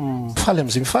miaraha mifaly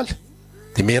amin'izay mifaly,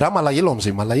 dia miaraha malahelo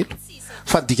amin'izay malahelo.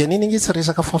 Fa dikan'iny iny tsy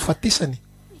resaka fahafatesany,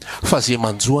 fa zay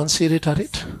manjoany se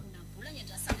rehetrarehetra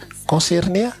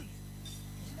concerné a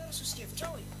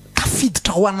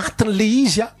tafiditra ao anatin'le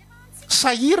izy a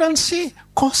sahirany se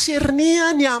concerné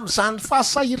any amin'izany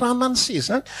fahasahiranany se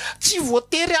zany. Tsy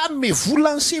voatery anome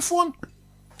volany se foana,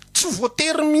 tsy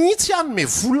voatery mihitsy anome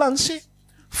volany se,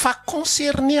 fa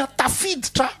concerné a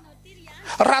tafiditra.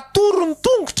 Raha toro ny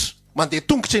tongotra, mandeha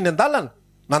tongotra eny an-dalana,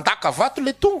 nandaka vato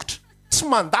le tongotra, tsy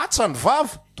mandatsa ny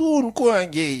vava, tony koa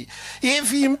ange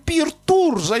evy mpiry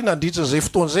toro zay nandritra zay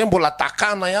fotoan'izay mbola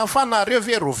takana ihany, fa nareo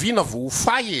ve roviana vo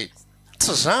hofay e.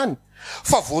 Tsy zany,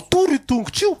 fa voatoro io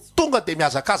tongotra io, tonga de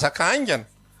miazakazaka aingana,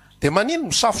 de manino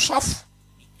misafosafo,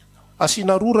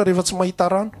 asiana rora rehefa tsy mahita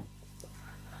rano,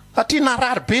 satria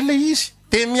narary be le izy.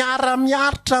 De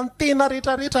miara-miaritra ny tena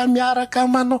rehetrarehetra, miaraka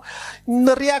manao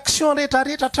ny réaction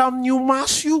rehetrarehetra hatramin'io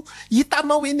maso io,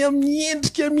 hitanao eny amin'ny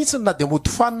endrika mihitsy. Na de mody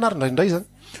fanina ary indraindray zany,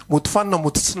 mody fanina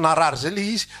mody tsy narary zay le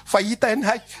izy, fa hita eny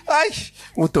ay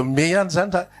mody me ihany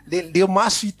zany ra le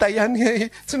maso hita ihany,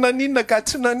 tsy naninona ka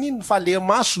tsy naninona, fa le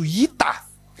maso hita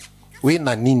hoe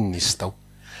naninona izy tao.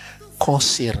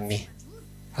 Concerné,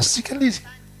 azitsika le izy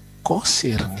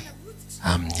concerné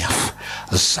amin'ny hafa.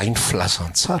 Zay ny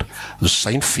filazantsara,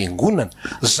 zay ny fiangonana,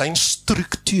 zay ny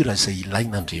structure zay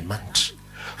ilain'Andriamanitra.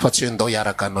 Fa tsy andao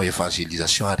hiaraka anao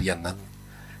evangelisation arianana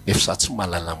nefa sa tsy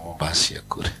malala momba azy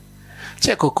akory.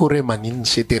 Tsy haiko akory hoe maninona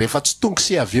se, de rehefa tsy tonga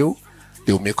se avy eo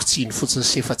de omeko tsiny fotsiny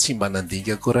se, fa tsy mba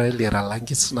nandinga akory le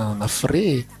rahalangy tsy nanana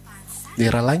fre,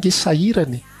 le rahalangy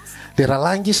sahirany, le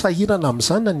rahalangy sahirana amin'ny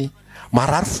zanany,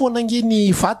 marary foana nge ny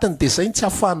vatany, de zay ny tsy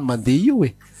ahafahany mandeha io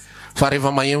e. Fa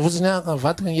rehefa maheno fotsiny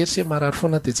vadika ngery se marary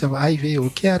foana, de tsy ay ve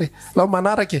ok ary lao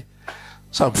manaraka e,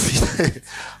 samy vita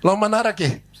lao manaraka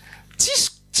e.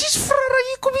 Tsisy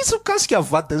firaraiko mihitsy mikasika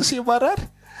vadiny se marary,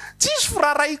 tsisy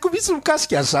firaraiko mihitsy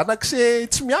mikasika zanaka se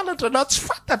tsy mianatra na tsy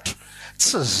fantatro.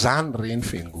 Tsy zany reny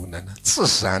fiangonana, tsy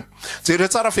zany. Jereo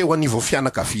tsara fe ho anivo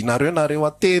fianakavianareo nareo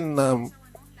atena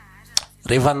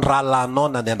rehefa ny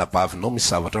rahalanao na ny anabavinao misy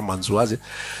zavatra manjo azy,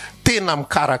 tena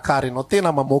mikarakara ianao,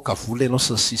 tena mamoaka vola ianao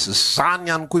sa sisy. Zany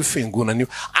ihany koa fiangonana io,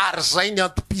 ary zay ny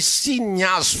antom-pisiny ny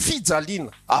azo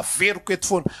fijaliana. Averiko eto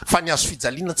foana fa ny azo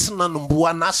fijaliana tsy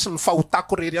nanomboana asy ny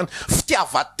fahotako rery ihany,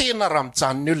 fitiavatena raha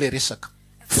mijanona eo le resaka,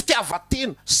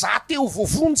 fitiavatena. Za teo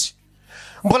vovonjy,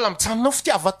 mbola mijanona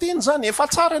fitiavatena zany, efa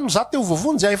tsara no za teo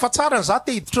vovonjy, efa tsara za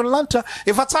te hiditra ny lanitra,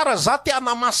 efa tsara za te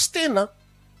hanamasy tena,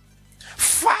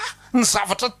 fa ny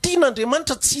zavatra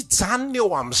tian'Andriamanitra tsy hijanona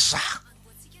eo amin'za,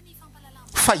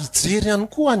 fa hijery ihany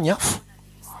koa ny hafa,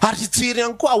 ary hijery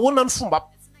ihany koa ahoana ny fomba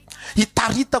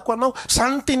hitaritako anao.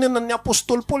 Zany ny tenenan'ny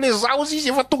apôstôly Paoly, zao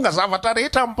izy efa tonga zavatra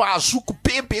rehetra mpahazoko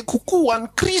bebe kokoa any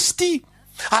Kristy.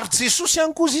 Ary Jesosy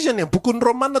ihany koa izy any bokin'ny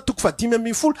Romanina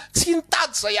 5:10, tsy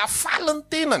nitady zay hafaly ny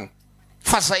tenany,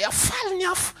 fa zay hafaly ny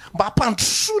hafa, mba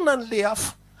hampandrosoana n'le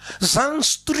hafa. Zany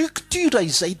structure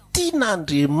izay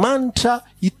tian'Andriamanitra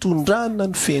hitondrana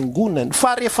ny fiangonany.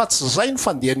 Fa rehefa tsy zay ny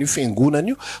fandehan'io fiangonana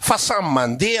io, fa samy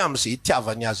mandeha amin'izay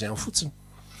itiavany azy ihany fotsiny,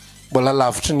 mbola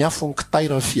lavitry ny afo ny kitay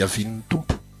raha fiavian'ny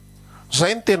tompo.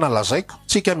 Zay ny tena lazaiko.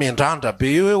 Tsika miandrandra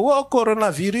be eo hoe o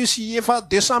coronavirus efa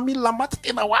 200,000 maty,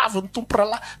 tena ho avy ny tompo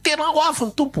rahalahy, tena ho avy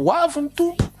ny tompo, ho avy ny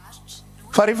tompo.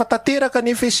 Fa rehefa tanteraka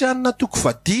ny Efesianina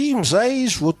 5:5 zay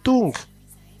izy vo tonga,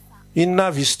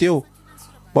 inona avy izy teo?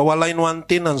 Mba ho alaino an'ny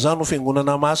tenany zany ho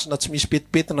fiangonana masina, tsy misy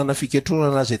petipetina na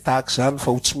fiketronana zay tahaka zany,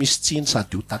 fa ho tsy misy tsiny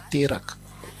sady ho tanteraka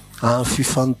amin'ny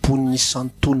fifanompoan'ny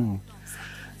isan-tonony.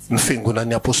 Ny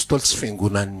fiangonan'ny apôstôly tsy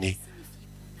fiangonan'ny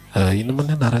ino moa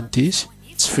ny anaran'ity izy,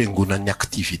 tsy fiangonan'ny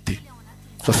activité,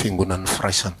 fa fiangonan'ny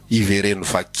firaisana. Iveren'ny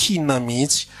vakina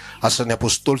mihitsy asan'ny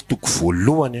apôstôly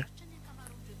 1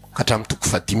 ka hatramin'ny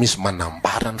 5 izy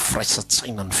manambara ny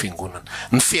firaisan-tsaina ny fiangonana,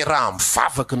 ny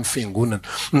fiaraha-mivavaka ny fiangonana,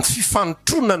 ny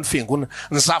fifanotrona ny fiangonana,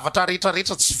 ny zavatra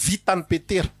rehetrarehetra tsy vitan'ny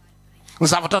Petera, ny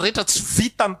zavatra rehetra tsy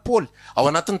vitan'ny Paoly. Ao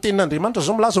anatin'ny tenin'Andriamanitra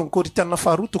zao milaza ny Korintiana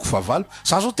 2:9,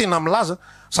 za zao tena milaza,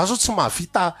 za zao tsy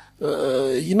mahavita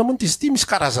ina moa izy ity, misy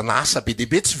karazana asa be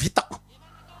deaibe tsy vitako.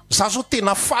 Za zao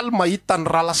tena faly mahita ny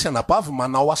raha lasanabavy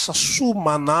manao asa soa,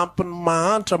 manampy ny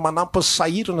mahantra, manampy ny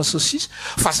sahirana sa sisa,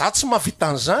 fa za tsy mahavita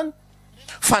an'izany.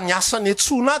 fa ny asany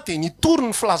etsona dia nitory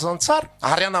ny filazantsara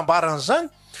ary anambaran'izany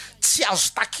tsy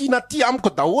azo takina ty amiko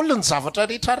daholo ny zavatra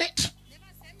rehetrarehetra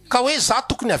ka hoe za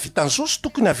tokony havitan'izao sy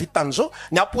tokony havitan'izao.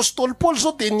 Ny apôstôly Paoly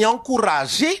zao dia ny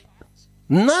encouragé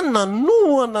na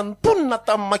nanoana ny mponina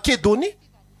tamin'ny Makedonia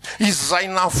izay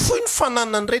nafoy ny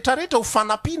fananany rehetrarehetra ho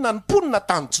fanampiana ny mponina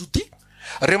tany Jodia.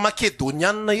 Reo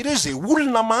Makedonianina ireo zay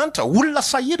olona mahantra, olona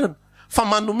sahirana fa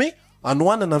manome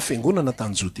anohanana ny fiangonana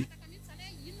tany Jodia.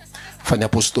 Fa ny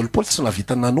apôstôly Paoly tsy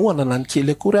navita nanoana na ny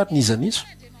kely akory ary nizanizo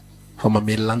fa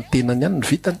mamelona ny tenany ihany ny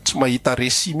vitany. Tsy mahita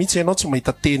resi mihitsy ianao, tsy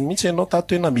mahita teny mihitsy ianao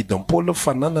tato hoe namidy ny Paoly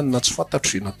fananany na tsy fantatro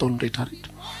izay nataony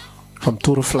rehetrarehetra fa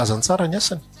mitory filazantsara ny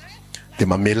asany dia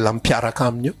mamelona mipiaraka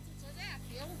aminy eo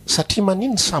satria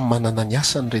manino samy manana ny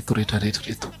asany reto rehetrarehetra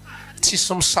reto.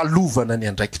 Tsisy misalovana ny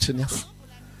andraikitry ny hafa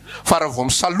fa raha vao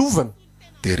misalovana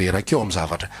dia reraka eo amin'ny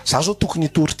zavatra. Za zao tokony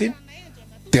hitory teny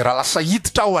dia raha lasa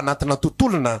hiditra ao anatina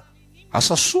tontolona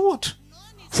asa soatra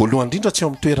voalohany indrindra tsy eo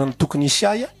amin'ny toerana tokony hisy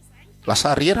ahy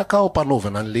lasa reraka ao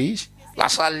mpanaovana an'le izy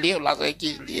lasa leo lasa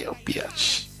leo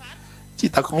piatry tsy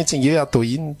hitako mihitsy inge hoe atao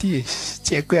inony ty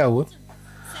tsy haiko hoe ahoana.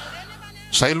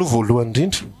 Zay aloha voalohany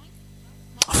indrindra.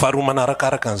 Faharoa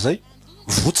manarakaraka an'izay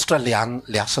votsitra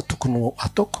le asa tokony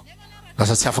ataoko.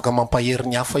 Lasa tsy afaka mampahery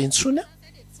ny hafa intsony aho,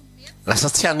 lasa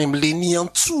tsy any am'le ny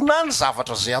antsona ny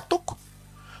zavatra zay ataoko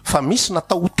fa misy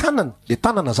natao ho tanana, le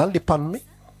tanana zany le mpanome,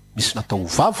 misy natao ho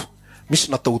vava,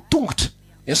 misy natao ho tongotra.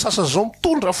 Ny sasa zao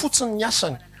mitondra fotsiny ny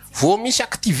asany vao misy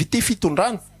activité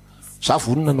fitondrana. Za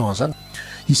vonona anao an'izany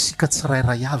isika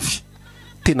tsirairay avy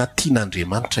tena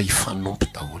tian'Andriamanitra hifanompy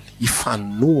daholo,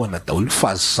 hifanohana daholo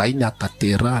fa zay ny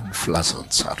ataterahany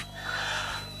filazantsara.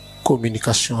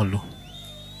 Communication aloha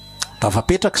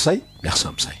tavapetraka zay miasa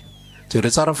am'izay.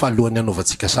 Jereo tsara fa alohan'ny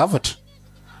anaovantsika zavatra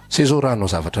se zao raha anao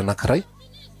zavatra anankiray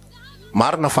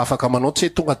marina fa afaka manao tsy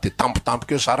hoe tonga dia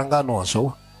tampotampoka eo saranga anao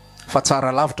an'izao fa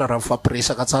tsara lavitra raha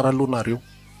mifampiresaka tsara alohanareo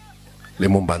le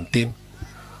momba ny tena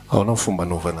aona ny fomba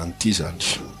anaovana an'ity zany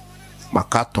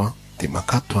makato dia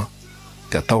makato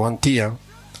dia atao an'ity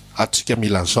atsika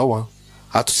mila an'izao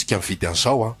atotsika mividy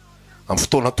an'izao amin'ny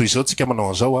fotoana toy izao tsika manao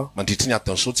an'izao mandritry ny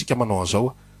atin'izao tsika manao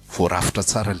an'izao voarafitra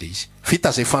tsara le izy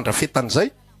vita zay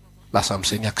fandrafetan'izay lasa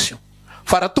amin'izay ny action.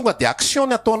 Fa raha tonga dia action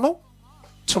ny ataonao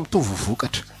tsy mitovy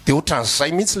vokatra dia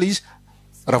ohatran'izay mihitsy le izy.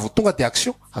 Raha vao tonga dia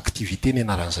action activité ny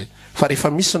anaran'izay. Fa rehefa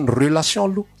misy ny relation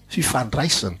aloha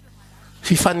fifandraisana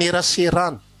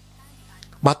fifaneraserana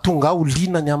mahatonga aho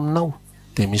linany aminao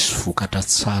dia misy vokatra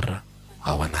tsara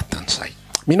ao anatin'izay.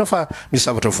 Mino fa misy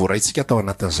zavatra voaraintsika atao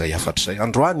anatin'izay afatr'izay.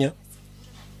 Androany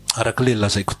arak'le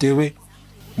lazaiko teo hoe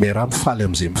miaraha mifaly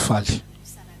amin'izay mifaly,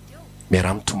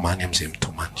 miaraha mitomany amin'izay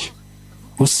mitomany.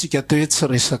 Ositsika teo hoe tsy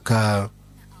resaka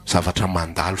zavatra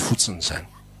mandalo fotsiny zany.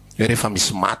 Hoe rehefa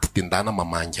misy maty dia ndana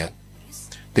mamangy any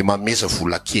dia mameza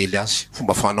vola kely azy.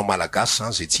 Fomba fanao malagasy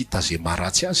zany zay tsy hita zay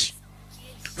maharatsy azy.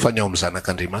 Fa ny ao amin'ny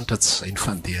zanak'Andriamanitra tsy izay ny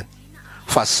fandehany.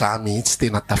 Fa za mihitsy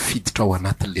tena tafiditra ao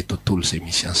anatin'le tontolo zay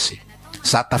misy an'izay.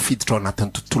 Za tafiditra ao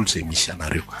anatin'ny tontolo zay misy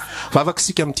anareo. Vavaka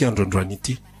isika amin'ity androandroany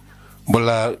ity.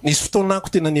 Mbola nisy fotoanako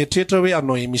tena nieritreritra hoe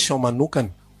hanao émission manokana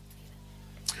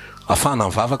afahana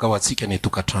mivavaka ho antsika ny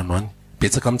tokantrano any.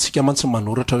 Betsaka amintsika mantsy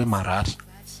manoratra hoe marary.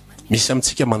 Misy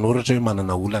amintsika manoratra hoe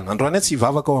manana olana. Androany tsy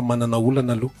hivavaka ao amin'ny manana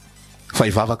olana aloha fa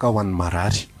hivavaka ao amin'ny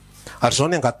marary. Ary zao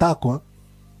ny angatahako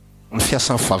ny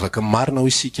fiasan'ny fivavaka marina ho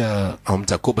isika ao amin'ny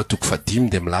Jakoba 5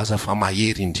 dia milaza fa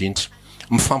mahery indrindra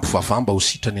mifampivavamba ho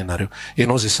sitrany ianareo.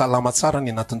 Ianao zay salama tsara ny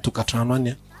anatin'ny tokantrano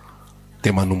any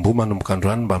dia manomboka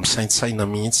androany mba misaintsaina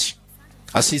mihitsy.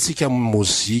 Asiantsika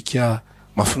mozika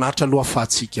mahafinaritra aloha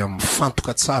afahantsika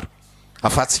mifantoka tsara,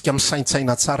 afahantsika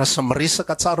misaintsaina tsara sy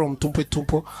miresaka tsara ao amin'ny tompo hoe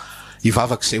tompo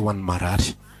hivavaka izay ho an'ny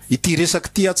marary. Ity resaka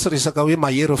ity tsy resaka hoe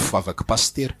mahery fivavaky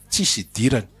paster, tsisy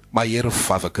idirany. Mahery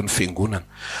fivavaky ny fiangonana,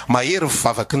 mahery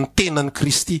fivavaky ny tenany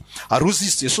Kristy. Ary ozy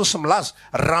izy Jesosy milaza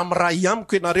raha miray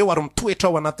amiko ianareo ary mitoetra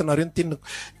ao anatinareo ny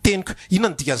teniko. Inona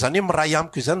ny dikan'izany hoe miray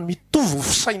amiko izany? Mitovy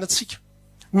fisainantsika,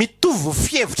 mitovy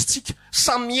fihevitritsika,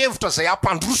 samy hevitra zay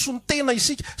ampandroso ny tena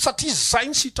isika satria zay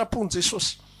ny sitrapon'i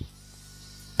Jesosy.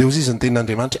 Dia ozy izy ny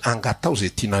ten'Andriamanitra angatao zay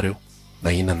tianareo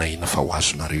na ina fa ho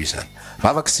azonareo izany.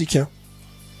 Vavaka isika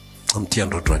amin'ity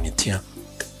androandroany ity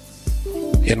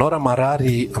ianao raha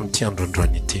marary amin'ity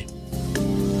androandroany ity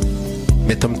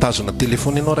mety mitazona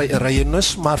telefony ianao raha ianao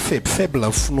somary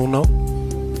faible finoanao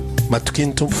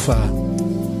matokiny tompo fa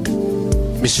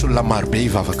misy olona marobe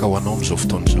hivavaka ao anao amin'izao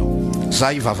fotoana izao. Za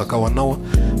hivavaka ao anao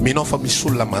minao fa misy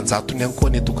olona manjatony ihany koa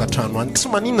ny tokantrano any. Tsy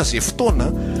maninona zay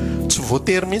fotoana tsy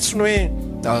voatery mihitsy ny hoe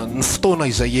ny fotoana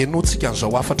izay enotsika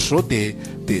an'izao afatra zao de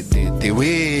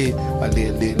hoe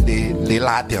le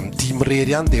lady amin'ny 10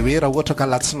 rery ihany de hoe raha ohatra ka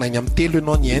latsinainy amin'ny telo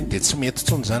ianao ny hainy de tsy mety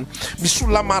tsony zany. Misy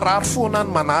olona marary foana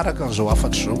ny manaraka an'izao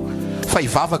afatra zao fa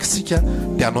hivavaka tsika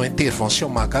de anao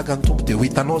intervention mahagaga ny tompo de ho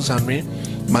hitanao zany hoe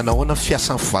manahoana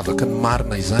fiasan'ny fivavaka ny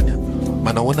marina izany a,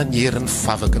 manahoana ny herin'ny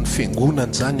fivavaka ny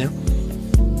fiangonana zany a,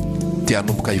 de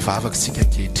anomboka hivavaka tsika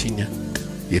ankehitriny a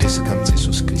iresaka amin'i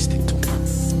Jesosy Kristy tompo.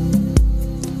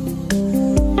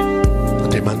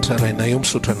 Andriamanitra rainay eo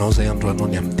misotranao zay androanao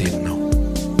ny amin'ny teninao.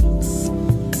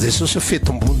 Jesosy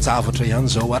fetim-bonjavatra ihany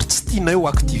zao ary tsy tianay ho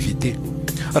activité.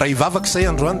 Raha hivavaka izay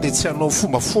androany de tsy hanao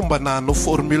fombafomba na hanao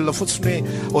formule fotsiny hoe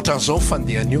ohatran'izao ny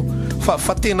fandehany io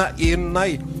fa tena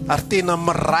enonay ary tena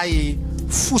miray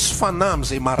fosy fanahy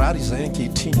amin'izay marary izay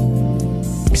ankehitriny.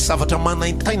 Misy zavatra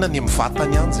manaintaina any amin'ny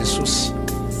vatany ihany Jesosy.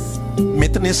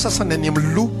 Mety ny sasany any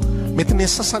amin'ny loha, mety ny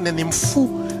sasany any amin'ny fo,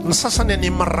 ny sasany any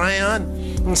amin'ny rein any,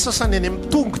 ny sasany any amin'ny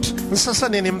tongotra, ny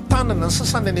sasany any amin'ny tanana, ny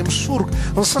sasany any amin'ny soroka,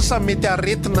 ny sasany mety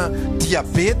aretina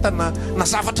diabeta na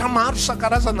zavatra maro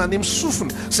isan-karazana any amin'ny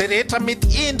sofina, zay rehetra mety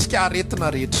endrika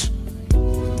aretina rehetra.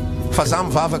 Fa za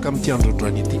mivavaka amin'ity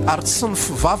androndroany ity ary tsy ny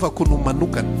fivavako no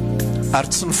manokana, ary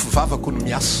tsy ny fivavako no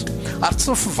miasa, ary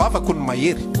tsy ny fivavako no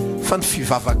mahery, fa ny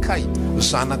fivavakay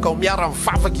zanakao miara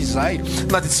mivavaka izahay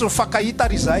na de tsy mifankahita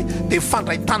ary izahay de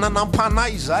fandraitanana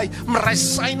am-panahy izahay,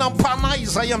 miraisaina am-panahy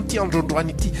izahay amin'ity androndroany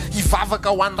ity, hivavaka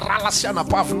ho an'ny rala sy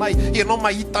anapavinay. Ianao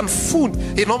mahita ny fony,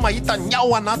 ianao mahita ny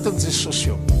ao anatin'i Jesosy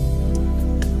eo.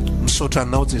 Misaotra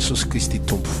anao Jesosy Kristy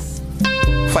tompo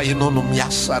fa ianao no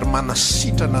miasa ary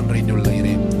manasitrana an'ireny olona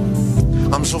ireny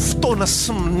amin'izao fotoana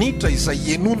sy minitra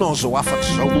izay enonao zao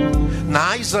afatra zao, na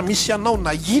aiza misy anao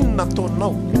na inona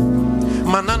ataonao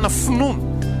manana finoana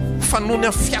fanony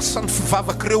amin'ny fiasan'ny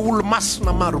fivavaka ireo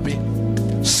olo-masina marobe.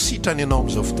 Sitrany ianao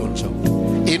amin'izao fotoana zao,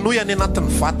 enoy any anatin'ny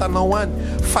vatanao any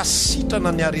fa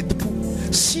sitrana ny areti-po,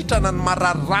 sitrana ny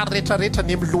mararirary rehetrarehetra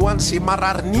ny amin'ny lohany, zay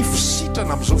marary nify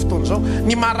sitrana amin'izao fotoana zao,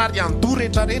 ny marary andoha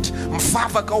rehetrarehetra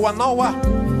mivavaka ho anao a.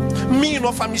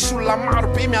 Mino fa misy olona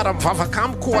marobe miara mivavaka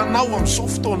amiko ho anao amin'izao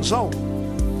fotoana zao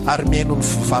ary mihaino ny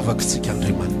fivavakatsika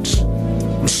Andriamanitra.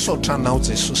 Misaotra anao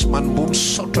Jesosy, manombo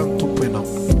misaotra ny tompo ianao.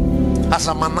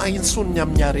 Aza manahy intsony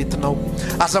amin'ny aretinao,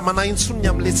 aza manahy intsony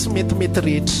amin'le tsy metimety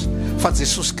rehetra, fa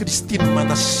Jesosy Kristy no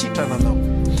manasitrana anao,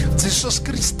 Jesosy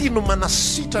Kristy no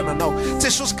manasitrana anao,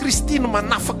 Jesosy Kristy no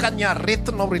manafaka ny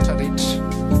aretinao rehetrarehetra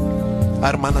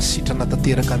ary manasitrana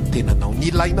tanteraka ny tenanao. Ny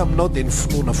ilaina aminao de ny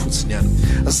finoana fotsiny ihany.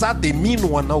 Za de mino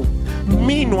ho anao,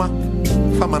 mino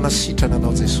fa manasitrana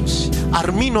anao Jesosy,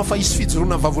 ary mino fa isy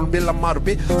fijoroana vavolombelona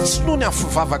marobe tsy noho ny amin'ny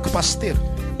fivavaka paster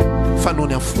fa noho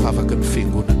ny amin'ny fivavaka ny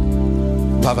fiangonana.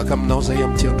 Mivavaka aminao zay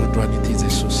amin'ity androndroany ity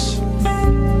Jesosy.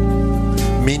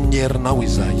 Mino ny herinao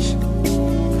izahay,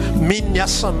 mino ny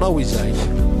asanao izahay,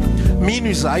 mino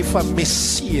izahay fa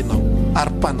Mesia ianao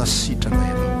ary mpanasitrana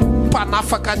ianao,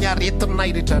 mpanafaka ny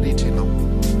aretinay rehetrarehetra ianao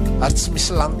ary tsy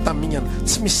misy lanontamignana,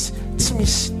 tsy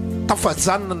misy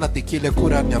tafajanona na de kely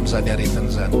akory any amin'izany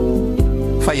aretina zany,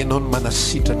 fa ianao no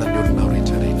manasitrana ny olonao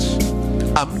rehetrarehetra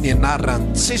amin'ny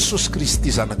anaran'i Jesosy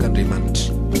Kristy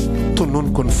zanak'Andriamanitra.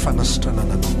 Tononiko ny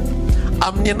fanasitranana anao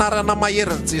amin'ny anarana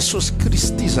maherin'i Jesosy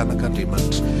Kristy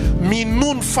zanak'Andriamanitra.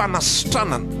 Mino ny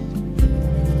fanasitranana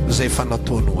zay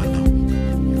fanataony ho anao.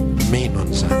 Mino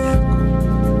an'izany ako.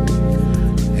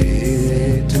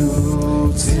 Eto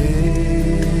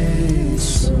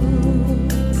Jesu,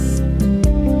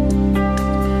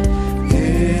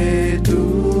 eto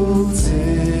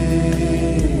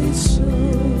Jesu,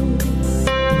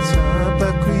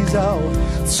 tsapako izao,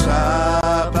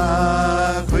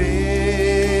 tsapako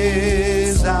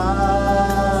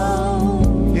izao,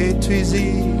 eto izy,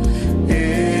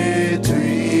 eto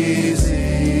izy,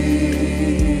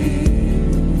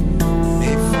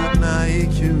 ny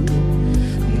fanaiko,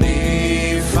 ny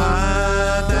fanaiko,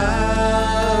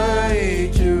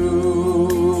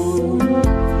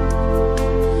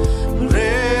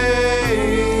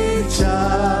 rehetra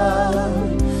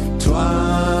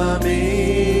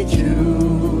toamiko,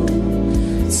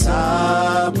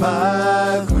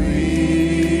 tsapako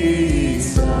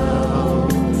izao,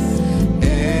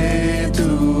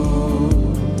 eto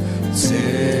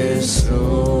Jesu,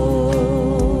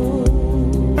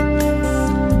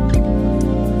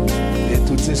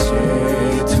 eto Jesu,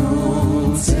 eto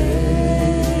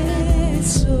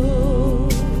Jesu,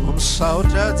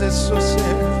 misaotra Jesosy.